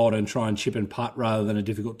right spot and try and chip and putt rather than a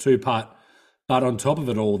difficult 2-putt? But on top of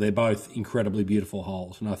it all, they're both incredibly beautiful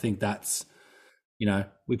holes. And I think that's,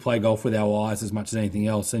 we play golf with our eyes as much as anything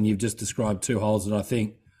else. And you've just described 2 holes that I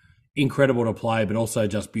think incredible to play, but also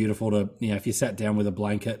just beautiful to, if you sat down with a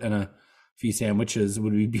blanket and a few sandwiches, it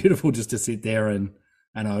would be beautiful just to sit there and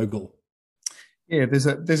ogle. Yeah, there's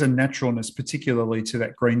a naturalness, particularly to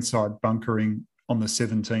that greenside bunkering on the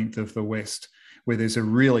 17th of the West, where there's a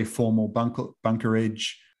really formal bunker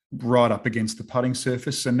edge right up against the putting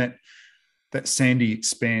surface, and that sandy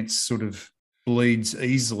expanse sort of bleeds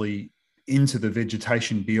easily into the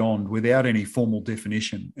vegetation beyond without any formal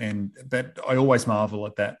definition. And that I always marvel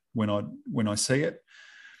at that when I see it.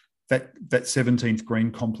 That 17th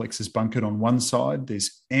green complex is bunkered on one side.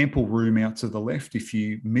 There's ample room out to the left if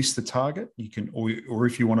you miss the target. You can, or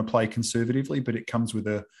if you want to play conservatively, but it comes with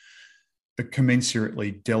a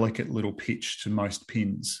commensurately delicate little pitch to most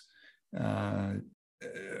pins.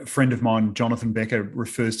 A friend of mine, Jonathan Becker,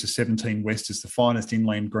 refers to 17 West as the finest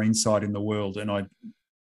inland greenside in the world, and I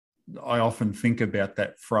often think about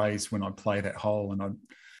that phrase when I play that hole, and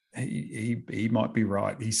he might be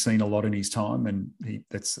right. He's seen a lot in his time, and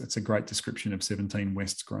that's a great description of 17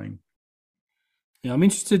 West's green. Yeah, I'm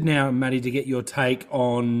interested now, Matty, to get your take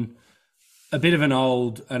on a bit of an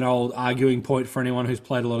old arguing point for anyone who's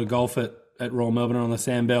played a lot of golf at Royal Melbourne on the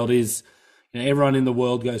Sandbelt is, everyone in the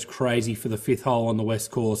world goes crazy for the 5th hole on the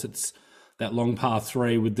West course. It's that long par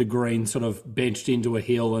 3 with the green sort of benched into a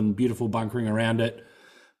hill and beautiful bunkering around it.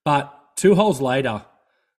 But 2 holes later,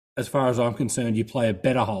 as far as I'm concerned, you play a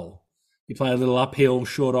better hole. You play a little uphill,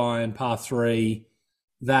 short iron, par 3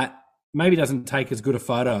 that maybe doesn't take as good a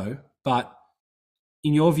photo, but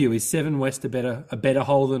in your view, is 7 West a better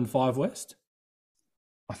hole than 5 West?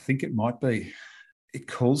 I think it might be. It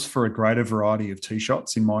calls for a greater variety of tee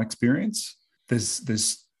shots in my experience.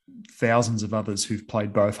 There's thousands of others who've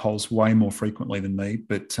played both holes way more frequently than me,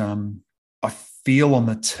 but I feel on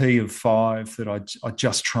the tee of 5 that I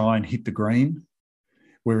just try and hit the green,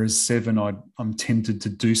 whereas 7 I'm tempted to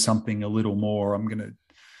do something a little more. I'm going to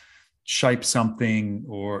shape something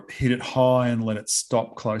or hit it high and let it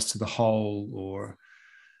stop close to the hole, or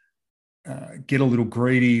get a little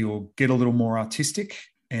greedy or get a little more artistic.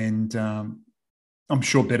 And I'm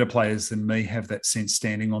sure better players than me have that sense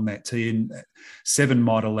standing on that tee, and 7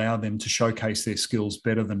 might allow them to showcase their skills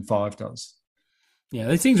better than 5 does. Yeah,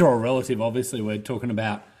 these things are all relative. Obviously, we're talking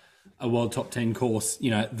about a World Top 10 course.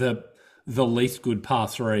 You know, the least good par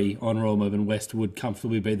 3 on Royal Melbourne West would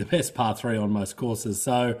comfortably be the best par 3 on most courses.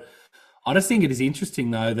 So I just think it is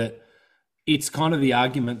interesting, though, that it's kind of the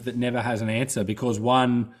argument that never has an answer, because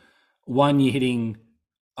one you're hitting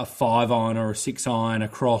a 5-iron or a 6-iron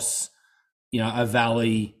across, a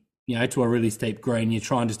valley, to a really steep green. You're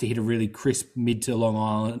trying just to hit a really crisp mid to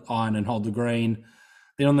long iron and hold the green.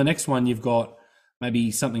 Then on the next one, you've got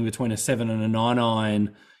maybe something between a 7 and a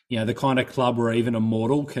 9-iron, the kind of club where even a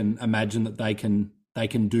mortal can imagine that they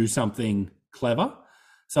can do something clever.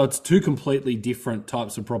 So it's 2 completely different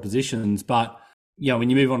types of propositions. But, when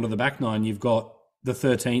you move on to the back 9, you've got the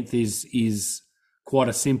 13th is quite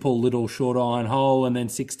a simple little short iron hole, and then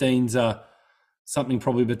 16s are something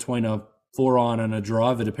probably between a 4-iron and a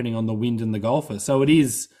driver, depending on the wind and the golfer. So it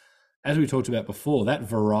is, as we talked about before, that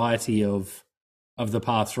variety of the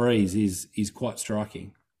par 3s is quite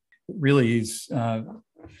striking. It really is. A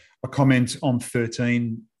comment on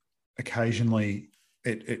 13, occasionally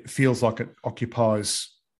it feels like it occupies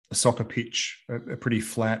a soccer pitch, a pretty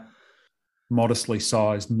flat, modestly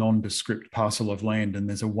sized, nondescript parcel of land, and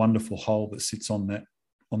there's a wonderful hole that sits on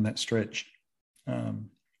that stretch.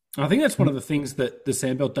 I think that's one of the things that the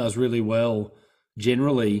Sandbelt does really well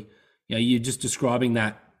generally. You're just describing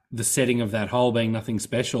the setting of that hole being nothing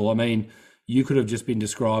special. I mean, you could have just been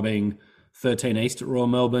describing 13 East at Royal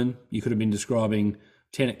Melbourne. You could have been describing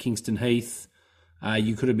 10 at Kingston Heath.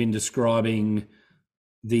 You could have been describing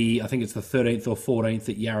I think it's the 13th or 14th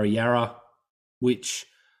at Yarra Yarra, which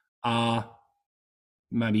are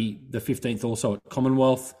maybe the 15th also at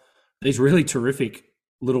Commonwealth. These really terrific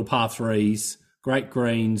little par 3s, great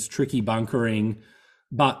greens, tricky bunkering.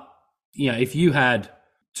 But, if you had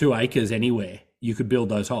 2 acres anywhere, you could build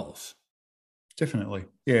those holes. Definitely.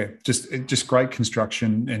 Yeah, just great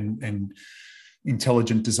construction and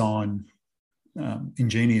intelligent design,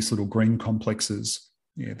 ingenious little green complexes.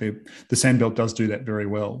 Yeah, the Sandbelt does do that very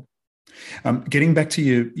well. Getting back to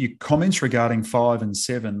your comments regarding 5 and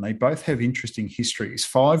 7, they both have interesting histories.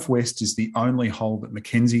 5 West is the only hole that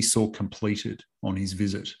Mackenzie saw completed on his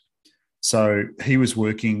visit. So he was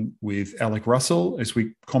working with Alec Russell, as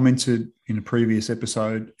we commented in a previous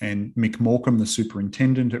episode, and Mick Morecambe, the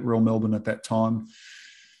superintendent at Royal Melbourne at that time.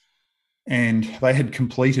 And they had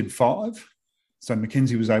completed 5. So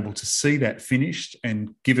Mackenzie was able to see that finished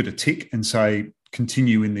and give it a tick and say,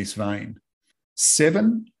 continue in this vein.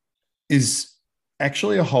 7 is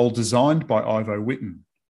actually a hole designed by Ivo Witten.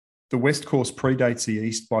 The West Course predates the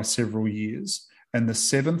East by several years, and the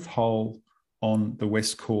 7th hole on the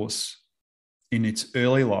West Course in its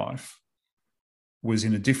early life was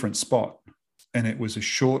in a different spot, and it was a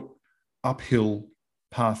short uphill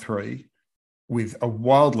par 3 with a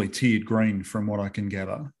wildly tiered green, from what I can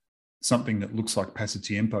gather, something that looks like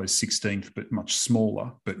Pasatiempo's 16th, but much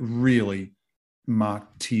smaller, but really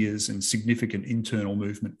marked tiers and significant internal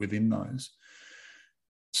movement within those,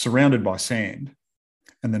 surrounded by sand.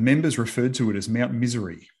 And the members referred to it as Mount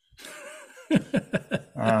Misery.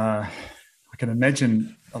 I can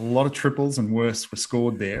imagine a lot of triples and worse were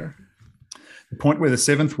scored there. The point where the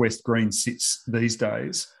 7th West green sits these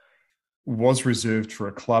days was reserved for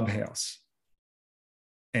a clubhouse.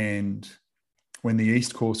 And when the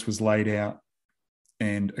East Course was laid out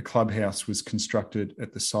and a clubhouse was constructed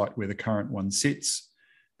at the site where the current one sits,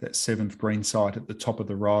 that 7th green site at the top of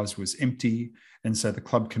the rise was empty. And so the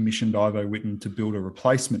club commissioned Ivo Witten to build a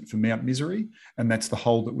replacement for Mount Misery. And that's the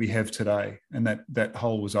hole that we have today. And that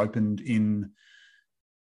hole was opened in,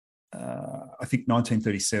 I think,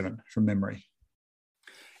 1937 from memory.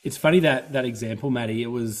 It's funny that example, Matty. It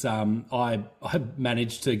was I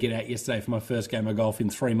managed to get out yesterday for my first game of golf in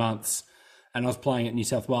 3 months, and I was playing at New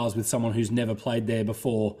South Wales with someone who's never played there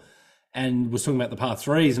before, and was talking about the par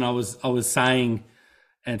 3s, and I was saying,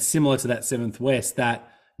 and similar to that 7th West,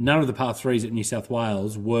 that none of the par 3s at New South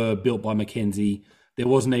Wales were built by Mackenzie. There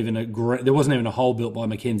wasn't even a hole built by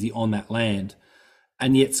Mackenzie on that land,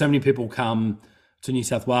 and yet so many people come to New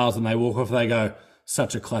South Wales and they walk off, they go,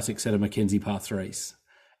 such a classic set of Mackenzie par threes.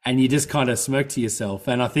 And you just kind of smirk to yourself.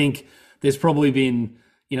 And I think there's probably been,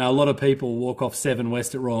 a lot of people walk off 7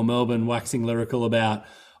 West at Royal Melbourne waxing lyrical about,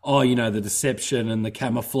 the deception and the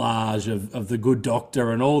camouflage of the good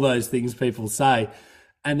doctor and all those things people say.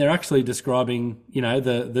 And they're actually describing,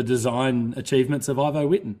 the design achievements of Ivo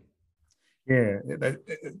Witten. Yeah,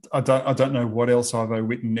 I don't know what else Ivo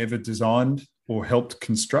Witten ever designed or helped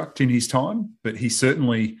construct in his time, but he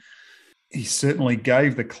certainly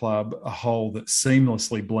gave the club a hole that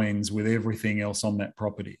seamlessly blends with everything else on that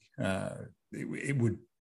property.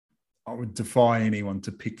 I would defy anyone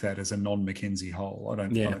to pick that as a non-Mackenzie hole. I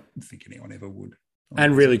don't think anyone ever would.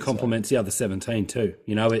 And really complements the other 17 too.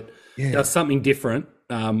 It does something different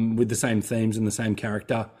with the same themes and the same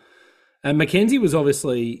character. And Mackenzie was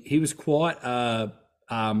he was quite a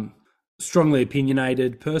strongly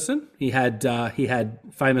opinionated person. He had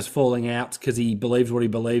famous falling outs because he believed what he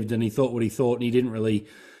believed and he thought what he thought, and he didn't really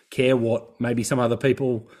care what maybe some other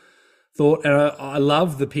people thought. And I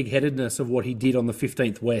love the pig-headedness of what he did on the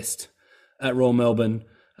 15th West at Royal Melbourne.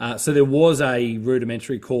 So there was a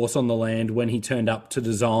rudimentary course on the land when he turned up to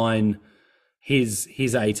design his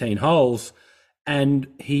 18 holes. And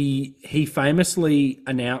he famously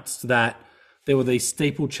announced that there were these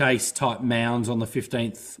steeplechase type mounds on the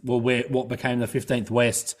 15th, what became the 15th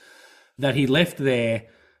West, that he left there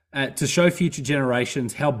to show future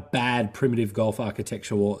generations how bad primitive golf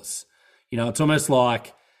architecture was. It's almost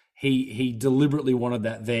like he deliberately wanted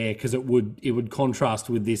that there because it would contrast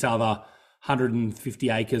with this other 150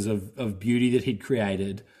 acres of beauty that he'd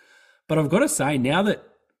created. But I've got to say, now that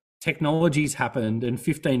technology's happened and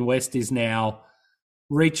 15 West is now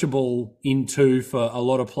reachable into for a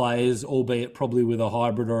lot of players, albeit probably with a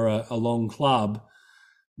hybrid or a long club,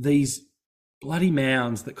 these bloody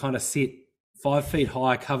mounds that kind of sit 5 feet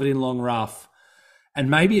high, covered in long rough, and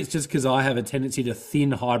maybe it's just because I have a tendency to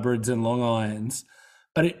thin hybrids and long irons,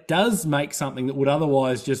 but it does make something that would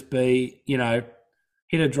otherwise just be,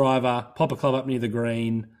 hit a driver, pop a club up near the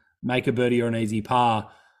green, make a birdie or an easy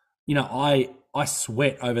par. I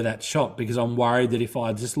sweat over that shot because I'm worried that if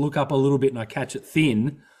I just look up a little bit and I catch it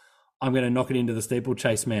thin, I'm going to knock it into the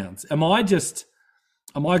steeplechase mounds. Am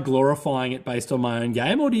I glorifying it based on my own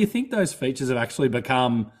game, or do you think those features have actually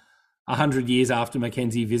become 100 years after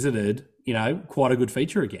Mackenzie visited, quite a good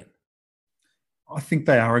feature again? I think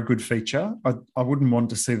they are a good feature. I wouldn't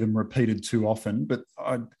want to see them repeated too often, but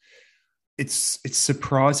it's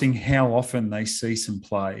surprising how often they see some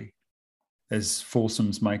play as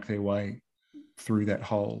foursomes make their way through that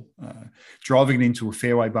hole. Driving it into a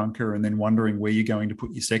fairway bunker and then wondering where you're going to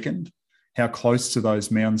put your second. How close to those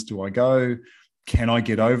mounds do I go? Can I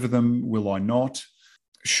get over them? Will I not?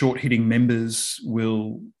 Short hitting members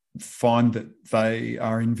will find that they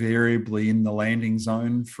are invariably in the landing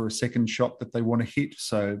zone for a second shot that they want to hit.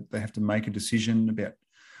 So they have to make a decision about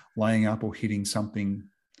laying up or hitting something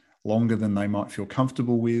longer than they might feel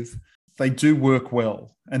comfortable with. They do work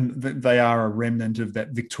well, and they are a remnant of that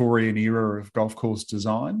Victorian era of golf course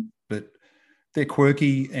design, but they're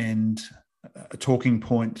quirky and a talking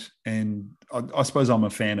point, and I suppose I'm a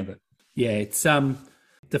fan of it. Yeah, it's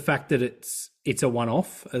the fact that it's a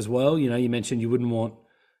one-off as well. You mentioned you wouldn't want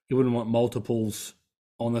multiples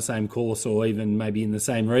on the same course or even maybe in the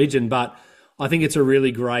same region, but I think it's a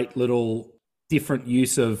really great little different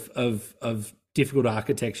use of difficult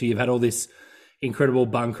architecture. You've had all this incredible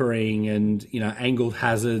bunkering and, angled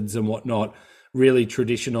hazards and whatnot, really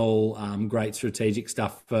traditional, great strategic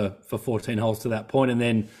stuff for 14 holes to that point. And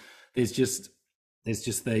then there's just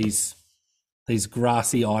these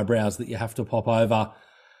grassy eyebrows that you have to pop over.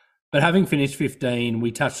 But having finished 15,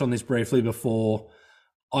 we touched on this briefly before,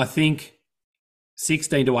 I think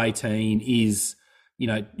 16 to 18 is,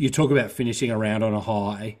 you talk about finishing a round on a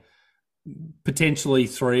high, potentially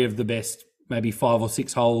 3 of the best, maybe 5 or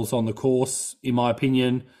 6 holes on the course, in my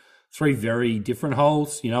opinion. 3 very different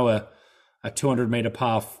holes. A 200-meter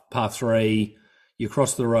par 3. You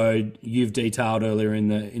cross the road. You've detailed earlier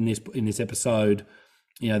in this episode,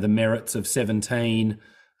 the merits of 17.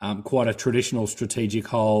 Quite a traditional strategic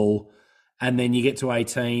hole, and then you get to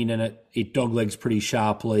 18, and it doglegs pretty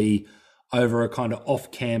sharply over a kind of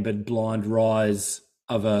off-cambered blind rise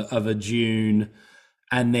of a dune,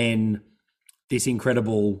 and then this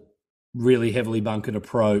incredible, really heavily bunkered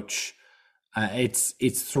approach. It's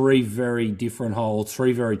 3 very different holes,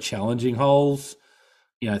 3 very challenging holes.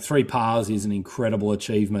 3 pars is an incredible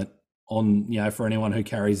achievement for anyone who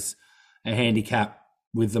carries a handicap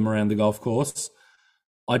with them around the golf course.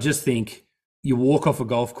 I just think you walk off a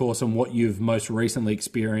golf course and what you've most recently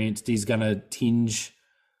experienced is going to tinge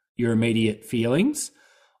your immediate feelings.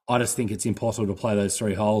 I just think it's impossible to play those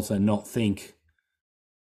 3 holes and not think,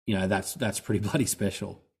 that's pretty bloody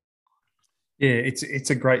special. Yeah, it's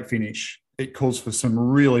a great finish. It calls for some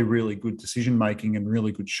really, really good decision making and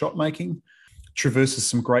really good shot making. Traverses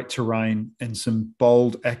some great terrain, and some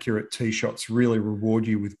bold, accurate tee shots really reward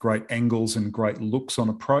you with great angles and great looks on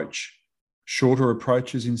approach. Shorter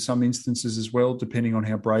approaches in some instances as well, depending on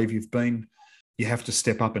how brave you've been. You have to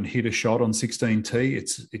step up and hit a shot on 16T.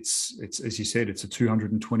 It's as you said, it's a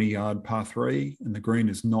 220-yard par 3, and the green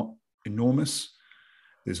is not enormous.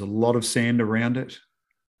 There's a lot of sand around it.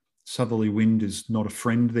 Southerly wind is not a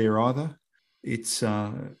friend there either. It's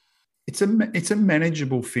a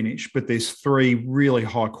manageable finish, but there's 3 really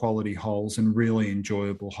high quality holes and really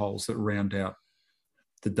enjoyable holes that round out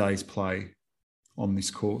the day's play on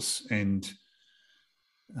this course. And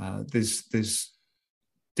there's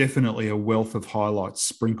definitely a wealth of highlights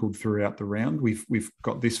sprinkled throughout the round. We've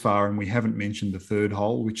got this far and we haven't mentioned the 3rd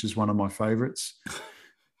hole, which is one of my favourites.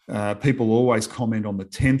 People always comment on the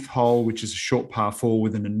 10th hole, which is a short par 4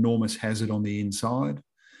 with an enormous hazard on the inside.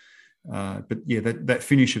 But yeah, that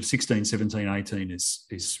finish of 16, 17, 18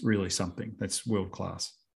 is really something. That's world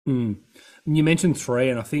class. You mentioned 3,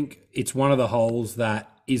 and I think it's one of the holes that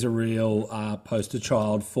is a real poster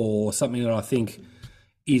child for something that I think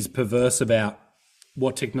is perverse about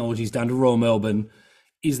what technology's done to Royal Melbourne,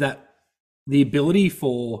 is that the ability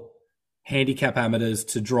for handicap amateurs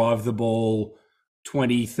to drive the ball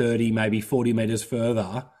 20, 30, maybe 40 metres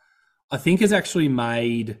further, I think has actually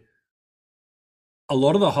made a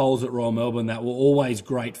lot of the holes at Royal Melbourne that were always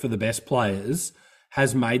great for the best players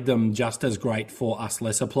has made them just as great for us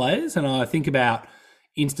lesser players. And I think about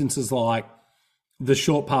instances like the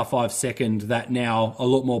short par 5 second that now a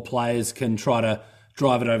lot more players can try to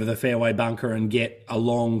drive it over the fairway bunker and get a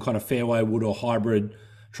long kind of fairway wood or hybrid,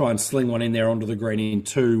 try and sling one in there onto the green in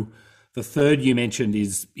 2. The 3rd you mentioned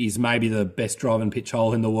is maybe the best drive and pitch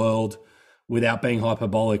hole in the world without being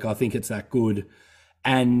hyperbolic. I think it's that good.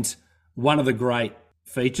 And one of the great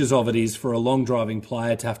features of it is for a long driving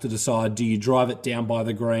player to have to decide, do you drive it down by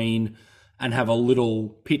the green and have a little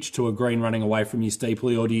pitch to a green running away from you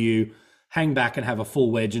steeply, or do you hang back and have a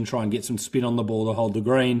full wedge and try and get some spin on the ball to hold the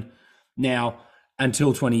green? Now,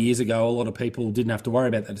 until 20 years ago, a lot of people didn't have to worry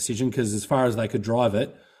about that decision because as far as they could drive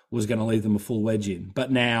it was going to leave them a full wedge in.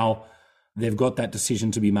 But now they've got that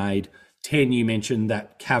decision to be made. 10, you mentioned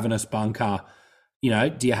that cavernous bunker.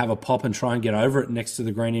 Do you have a pop and try and get over it next to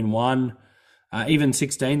the green in 1? Even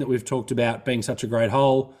 16 that we've talked about being such a great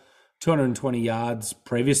hole, 220 yards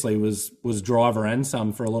previously was driver and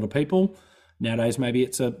some for a lot of people. Nowadays, maybe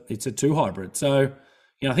it's a 2 hybrid. So,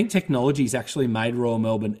 I think technology's actually made Royal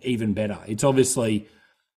Melbourne even better. It's obviously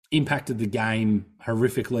impacted the game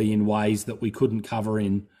horrifically in ways that we couldn't cover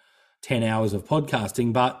in 10 hours of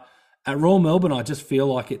podcasting. But at Royal Melbourne, I just feel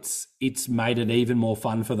like it's made it even more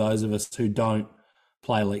fun for those of us who don't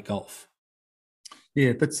play elite golf.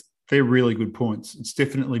 Yeah, they're really good points. It's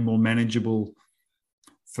definitely more manageable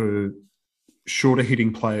for shorter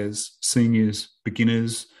hitting players, seniors,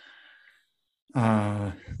 beginners.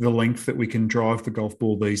 The length that we can drive the golf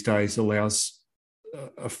ball these days allows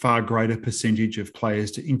a far greater percentage of players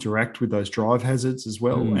to interact with those drive hazards as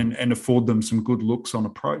well, and afford them some good looks on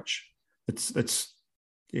approach.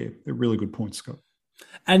 They're really good points, Scott.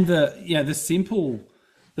 And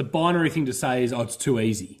the binary thing to say is, it's too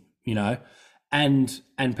easy, and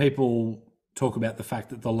people talk about the fact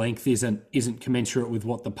that the length isn't commensurate with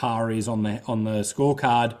what the par is on the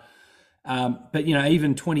scorecard. But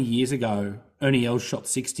even 20 years ago, Ernie Els shot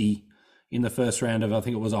 60 in the first round of, I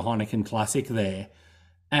think it was a Heineken Classic there,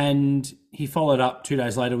 and he followed up 2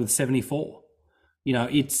 days later with 74.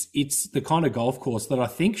 It's the kind of golf course that I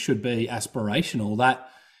think should be aspirational. That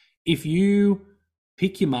if you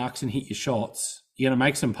pick your marks and hit your shots, you're going to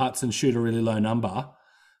make some putts and shoot a really low number.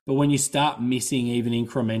 But when you start missing even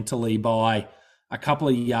incrementally by a couple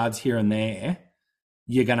of yards here and there,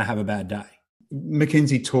 you're going to have a bad day.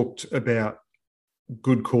 Mackenzie talked about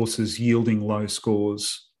good courses yielding low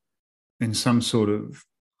scores and some sort of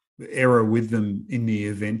error with them in the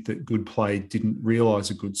event that good play didn't realise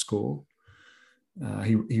a good score.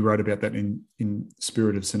 He wrote about that in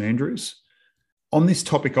Spirit of St Andrews. On this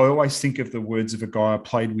topic, I always think of the words of a guy I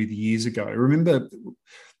played with years ago. Remember,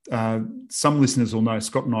 some listeners will know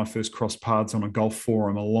Scott and I first crossed paths on a golf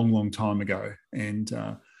forum a long, long time ago. And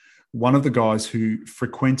one of the guys who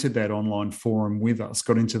frequented that online forum with us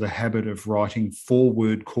got into the habit of writing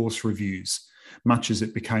 4-word course reviews, much as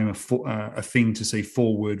it became a thing to see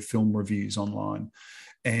 4-word film reviews online.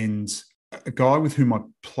 And a guy with whom I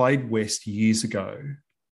played West years ago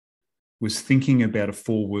was thinking about a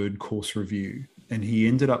 4-word course review, and he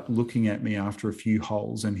ended up looking at me after a few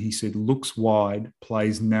holes and he said, looks wide,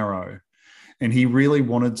 plays narrow. And he really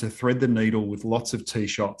wanted to thread the needle with lots of tee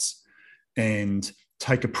shots and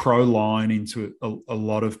take a pro line into a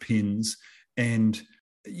lot of pins. And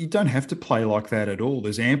you don't have to play like that at all.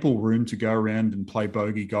 There's ample room to go around and play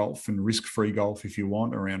bogey golf and risk-free golf if you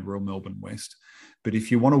want around Royal Melbourne West. But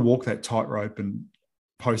if you want to walk that tightrope and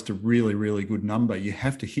post a really, really good number, you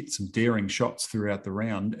have to hit some daring shots throughout the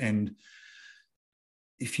round. And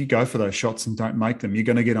if you go for those shots and don't make them, you're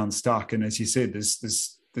going to get unstuck. And as you said,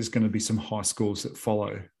 there's going to be some high scores that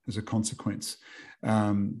follow as a consequence.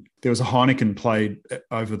 There was a Heineken played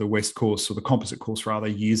over the West course, or the composite course rather,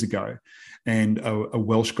 years ago, and a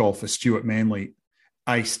Welsh golfer, Stuart Manley,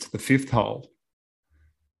 aced the 5th hole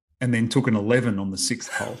and then took an 11 on the 6th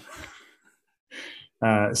hole.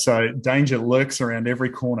 So danger lurks around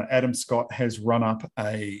every corner. Adam Scott has run up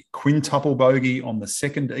a quintuple bogey on the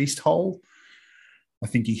 2nd east hole. I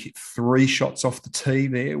think he hit 3 shots off the tee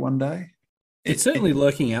there one day. It's certainly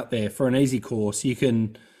lurking out there for an easy course. You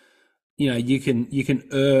can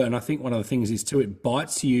err, and I think one of the things is too, it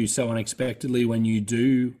bites you so unexpectedly when you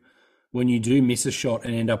do miss a shot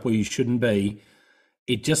and end up where you shouldn't be.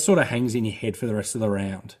 It just sort of hangs in your head for the rest of the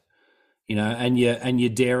round, and your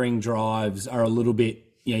daring drives are a little bit,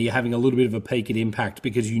 you're having a little bit of a peak at impact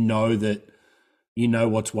because you know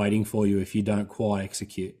what's waiting for you if you don't quite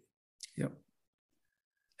execute. Yep,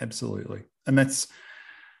 absolutely, and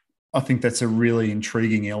I think that's a really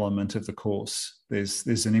intriguing element of the course.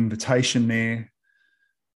 There's an invitation there,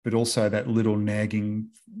 but also that little nagging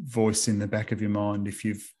voice in the back of your mind if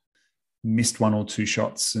you've missed 1 or 2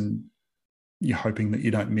 shots, and you're hoping that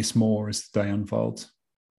you don't miss more as the day unfolds.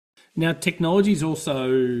 Now, technology's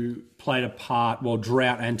also played a part. Well,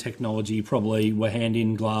 drought and technology probably were hand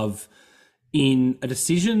in glove in a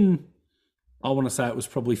decision, I want to say it was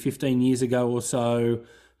probably 15 years ago or so,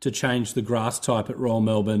 to change the grass type at Royal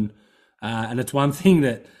Melbourne. And it's one thing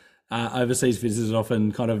that overseas visitors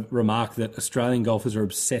often kind of remark, that Australian golfers are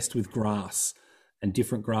obsessed with grass and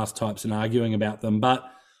different grass types and arguing about them. But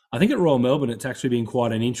I think at Royal Melbourne, it's actually been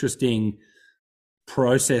quite an interesting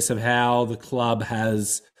process of how the club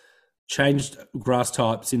has changed grass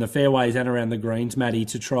types in the fairways and around the greens, Matty,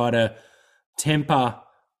 to try to temper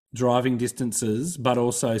driving distances, but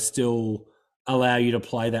also still allow you to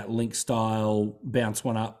play that link style, bounce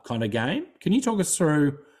one up kind of game. Can you talk us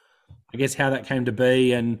through, I guess, how that came to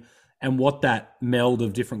be and what that meld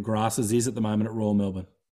of different grasses is at the moment at Royal Melbourne?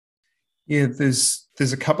 Yeah, there's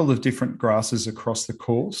a couple of different grasses across the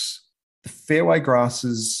course. The fairway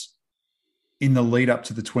grasses in the lead up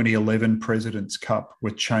to the 2011 President's Cup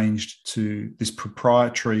were changed to this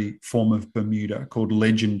proprietary form of Bermuda called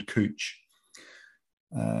Legend Cooch.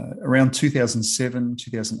 Around 2007,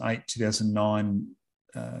 2008, 2009,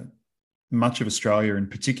 much of Australia,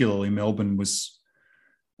 and particularly Melbourne, was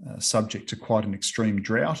subject to quite an extreme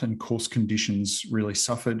drought, and course conditions really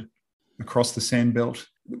suffered across the sandbelt.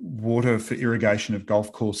 Water for irrigation of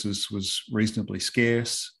golf courses was reasonably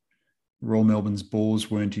scarce. Royal Melbourne's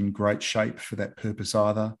bores weren't in great shape for that purpose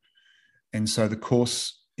either. And so the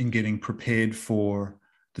course, in getting prepared for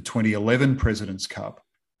the 2011 President's Cup,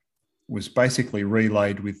 was basically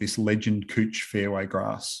relayed with this Legend Cooch fairway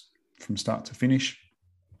grass from start to finish,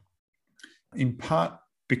 in part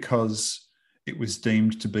because it was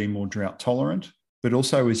deemed to be more drought tolerant, but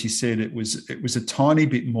also, as you said, it was a tiny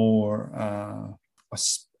bit more,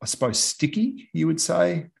 I suppose, sticky, you would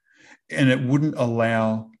say, and it wouldn't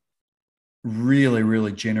allow really,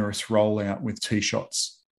 really generous rollout with tee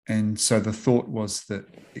shots. And so the thought was that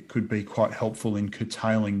it could be quite helpful in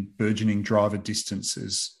curtailing burgeoning driver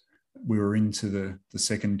distances. We were into the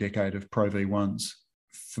second decade of Pro V1s.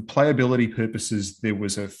 For playability purposes, there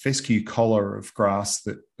was a fescue collar of grass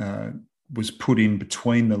that was put in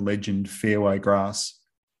between the Legend fairway grass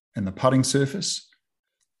and the putting surface.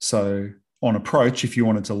 So on approach, if you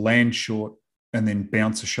wanted to land short and then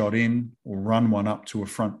bounce a shot in or run one up to a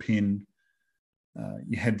front pin,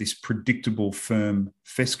 you had this predictable, firm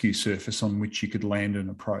fescue surface on which you could land an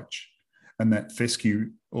approach. And that fescue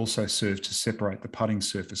also served to separate the putting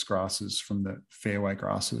surface grasses from the fairway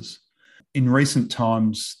grasses. In recent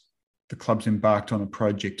times, the club's embarked on a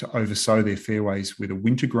project to oversow their fairways with a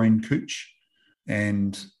wintergreen cooch,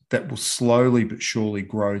 and that will slowly but surely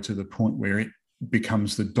grow to the point where it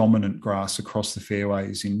becomes the dominant grass across the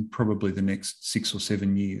fairways in probably the next 6 or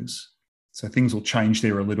 7 years. So things will change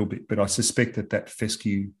there a little bit, but I suspect that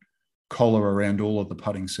fescue collar around all of the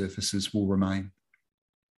putting surfaces will remain.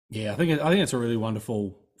 Yeah, I think it's a really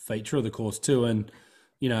wonderful feature of the course too. And,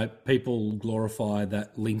 people glorify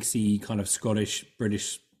that linksy kind of Scottish,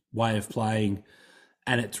 British way of playing,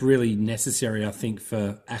 and it's really necessary, I think,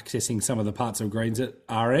 for accessing some of the parts of greens at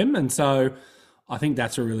RM. And so I think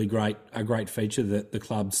that's a really great feature that the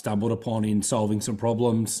club stumbled upon in solving some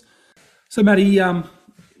problems. So, Matty,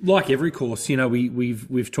 like every course,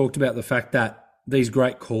 we've talked about the fact that these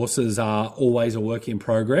great courses are always a work in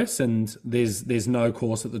progress, and there's no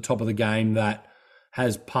course at the top of the game that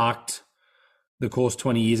has parked the course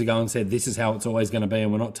 20 years ago and said this is how it's always going to be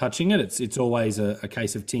and we're not touching it. It's always a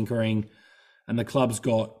case of tinkering, and the club's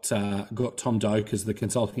got Tom Doak as the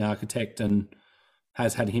consulting architect and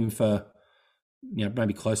has had him for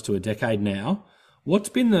maybe close to a decade now. What's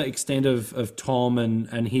been the extent of Tom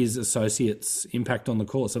and his associates' impact on the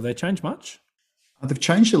course? Have they changed much? They've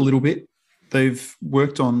changed a little bit. They've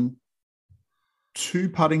worked on 2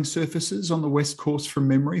 putting surfaces on the West Course from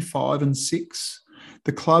memory, 5 and 6.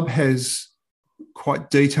 The club has quite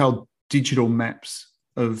detailed digital maps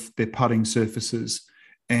of their putting surfaces,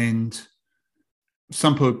 and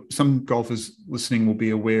some golfers listening will be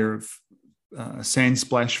aware of sand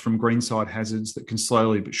splash from greenside hazards that can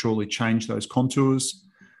slowly but surely change those contours.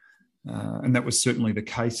 And that was certainly the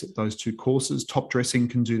case at those 2 courses. Top dressing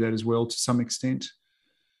can do that as well to some extent.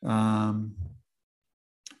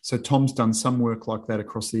 So Tom's done some work like that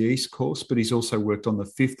across the East Course, but he's also worked on the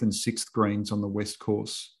 5th and 6th greens on the West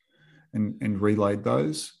Course and relayed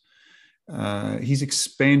those. He's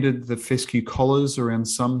expanded the fescue collars around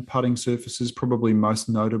some putting surfaces, probably most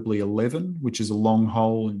notably 11, which is a long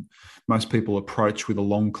hole, and most people approach with a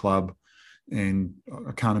long club, and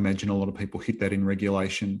I can't imagine a lot of people hit that in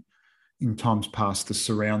regulation. In times past, the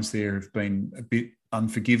surrounds there have been a bit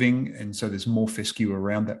unforgiving, and so there's more fescue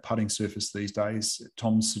around that putting surface these days, at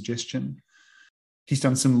Tom's suggestion. He's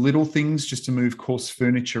done some little things just to move course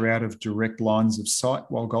furniture out of direct lines of sight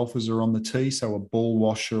while golfers are on the tee. So a ball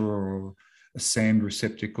washer or a sand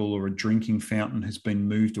receptacle or a drinking fountain has been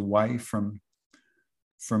moved away from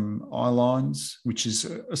eye lines, which is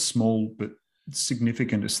a small but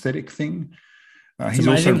significant aesthetic thing. It's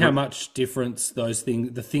amazing how much difference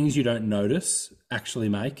the things you don't notice actually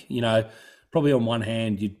make. Probably on one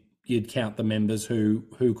hand, you'd count the members who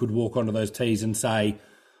could walk onto those tees and say,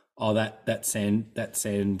 oh, that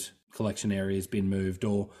sand collection area has been moved,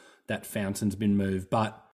 or that fountain's been moved.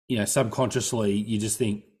 But, subconsciously, you just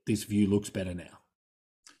think this view looks better now.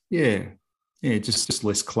 Yeah, just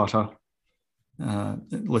less clutter.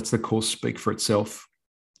 It lets the course speak for itself.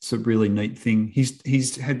 It's a really neat thing.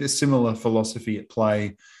 He's had a similar philosophy at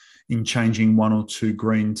play in changing 1 or 2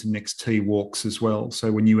 green to next tee walks as well.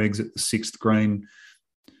 So when you exit the 6th green,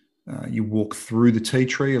 you walk through the tea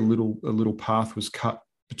tree. A little path was cut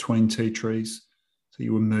between tea trees, so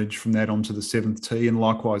you emerge from that onto the 7th tee. And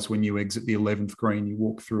likewise, when you exit the 11th green, you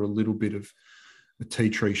walk through a little bit of a tea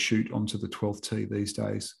tree shoot onto the 12th tee these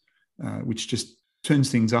days, which just turns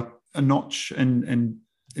things up a notch and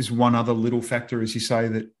is one other little factor, as you say,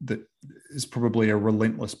 that is probably a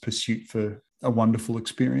relentless pursuit for a wonderful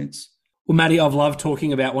experience. Well, Matty, I've loved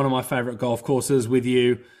talking about one of my favourite golf courses with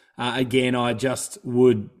you. Again, I just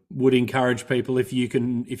would encourage people, if you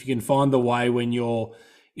can find the way when you're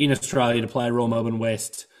in Australia to play Royal Melbourne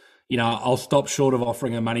West, I'll stop short of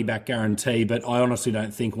offering a money-back guarantee, but I honestly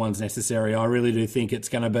don't think one's necessary. I really do think it's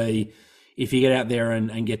going to be, if you get out there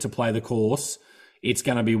and get to play the course, it's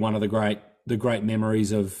going to be one of the great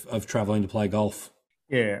memories of travelling to play golf.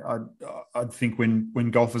 Yeah, I'd think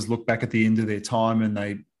when golfers look back at the end of their time and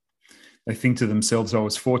they think to themselves, I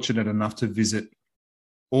was fortunate enough to visit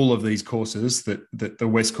all of these courses, that the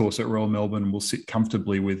West Course at Royal Melbourne will sit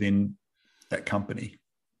comfortably within that company.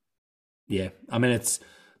 Yeah, I mean, it's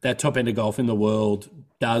that top end of golf in the world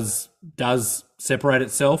does separate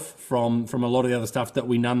itself from a lot of the other stuff that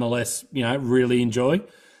we nonetheless, really enjoy.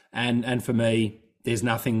 And for me, there's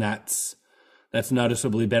nothing that's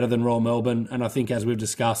noticeably better than Royal Melbourne. And I think, as we've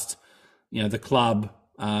discussed, the club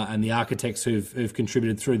and the architects who've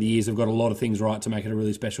contributed through the years have got a lot of things right to make it a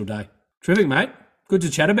really special day. Terrific, mate. Good to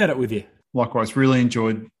chat about it with you. Likewise, really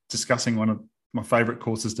enjoyed discussing one of my favourite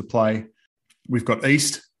courses to play. We've got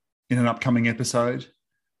East in an upcoming episode.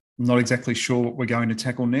 I'm not exactly sure what we're going to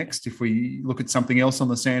tackle next, if we look at something else on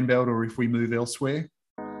the sandbelt or if we move elsewhere.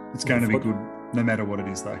 It's going to be good no matter what it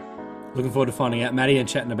is, though. Looking forward to finding out, Matty, and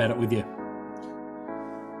chatting about it with you.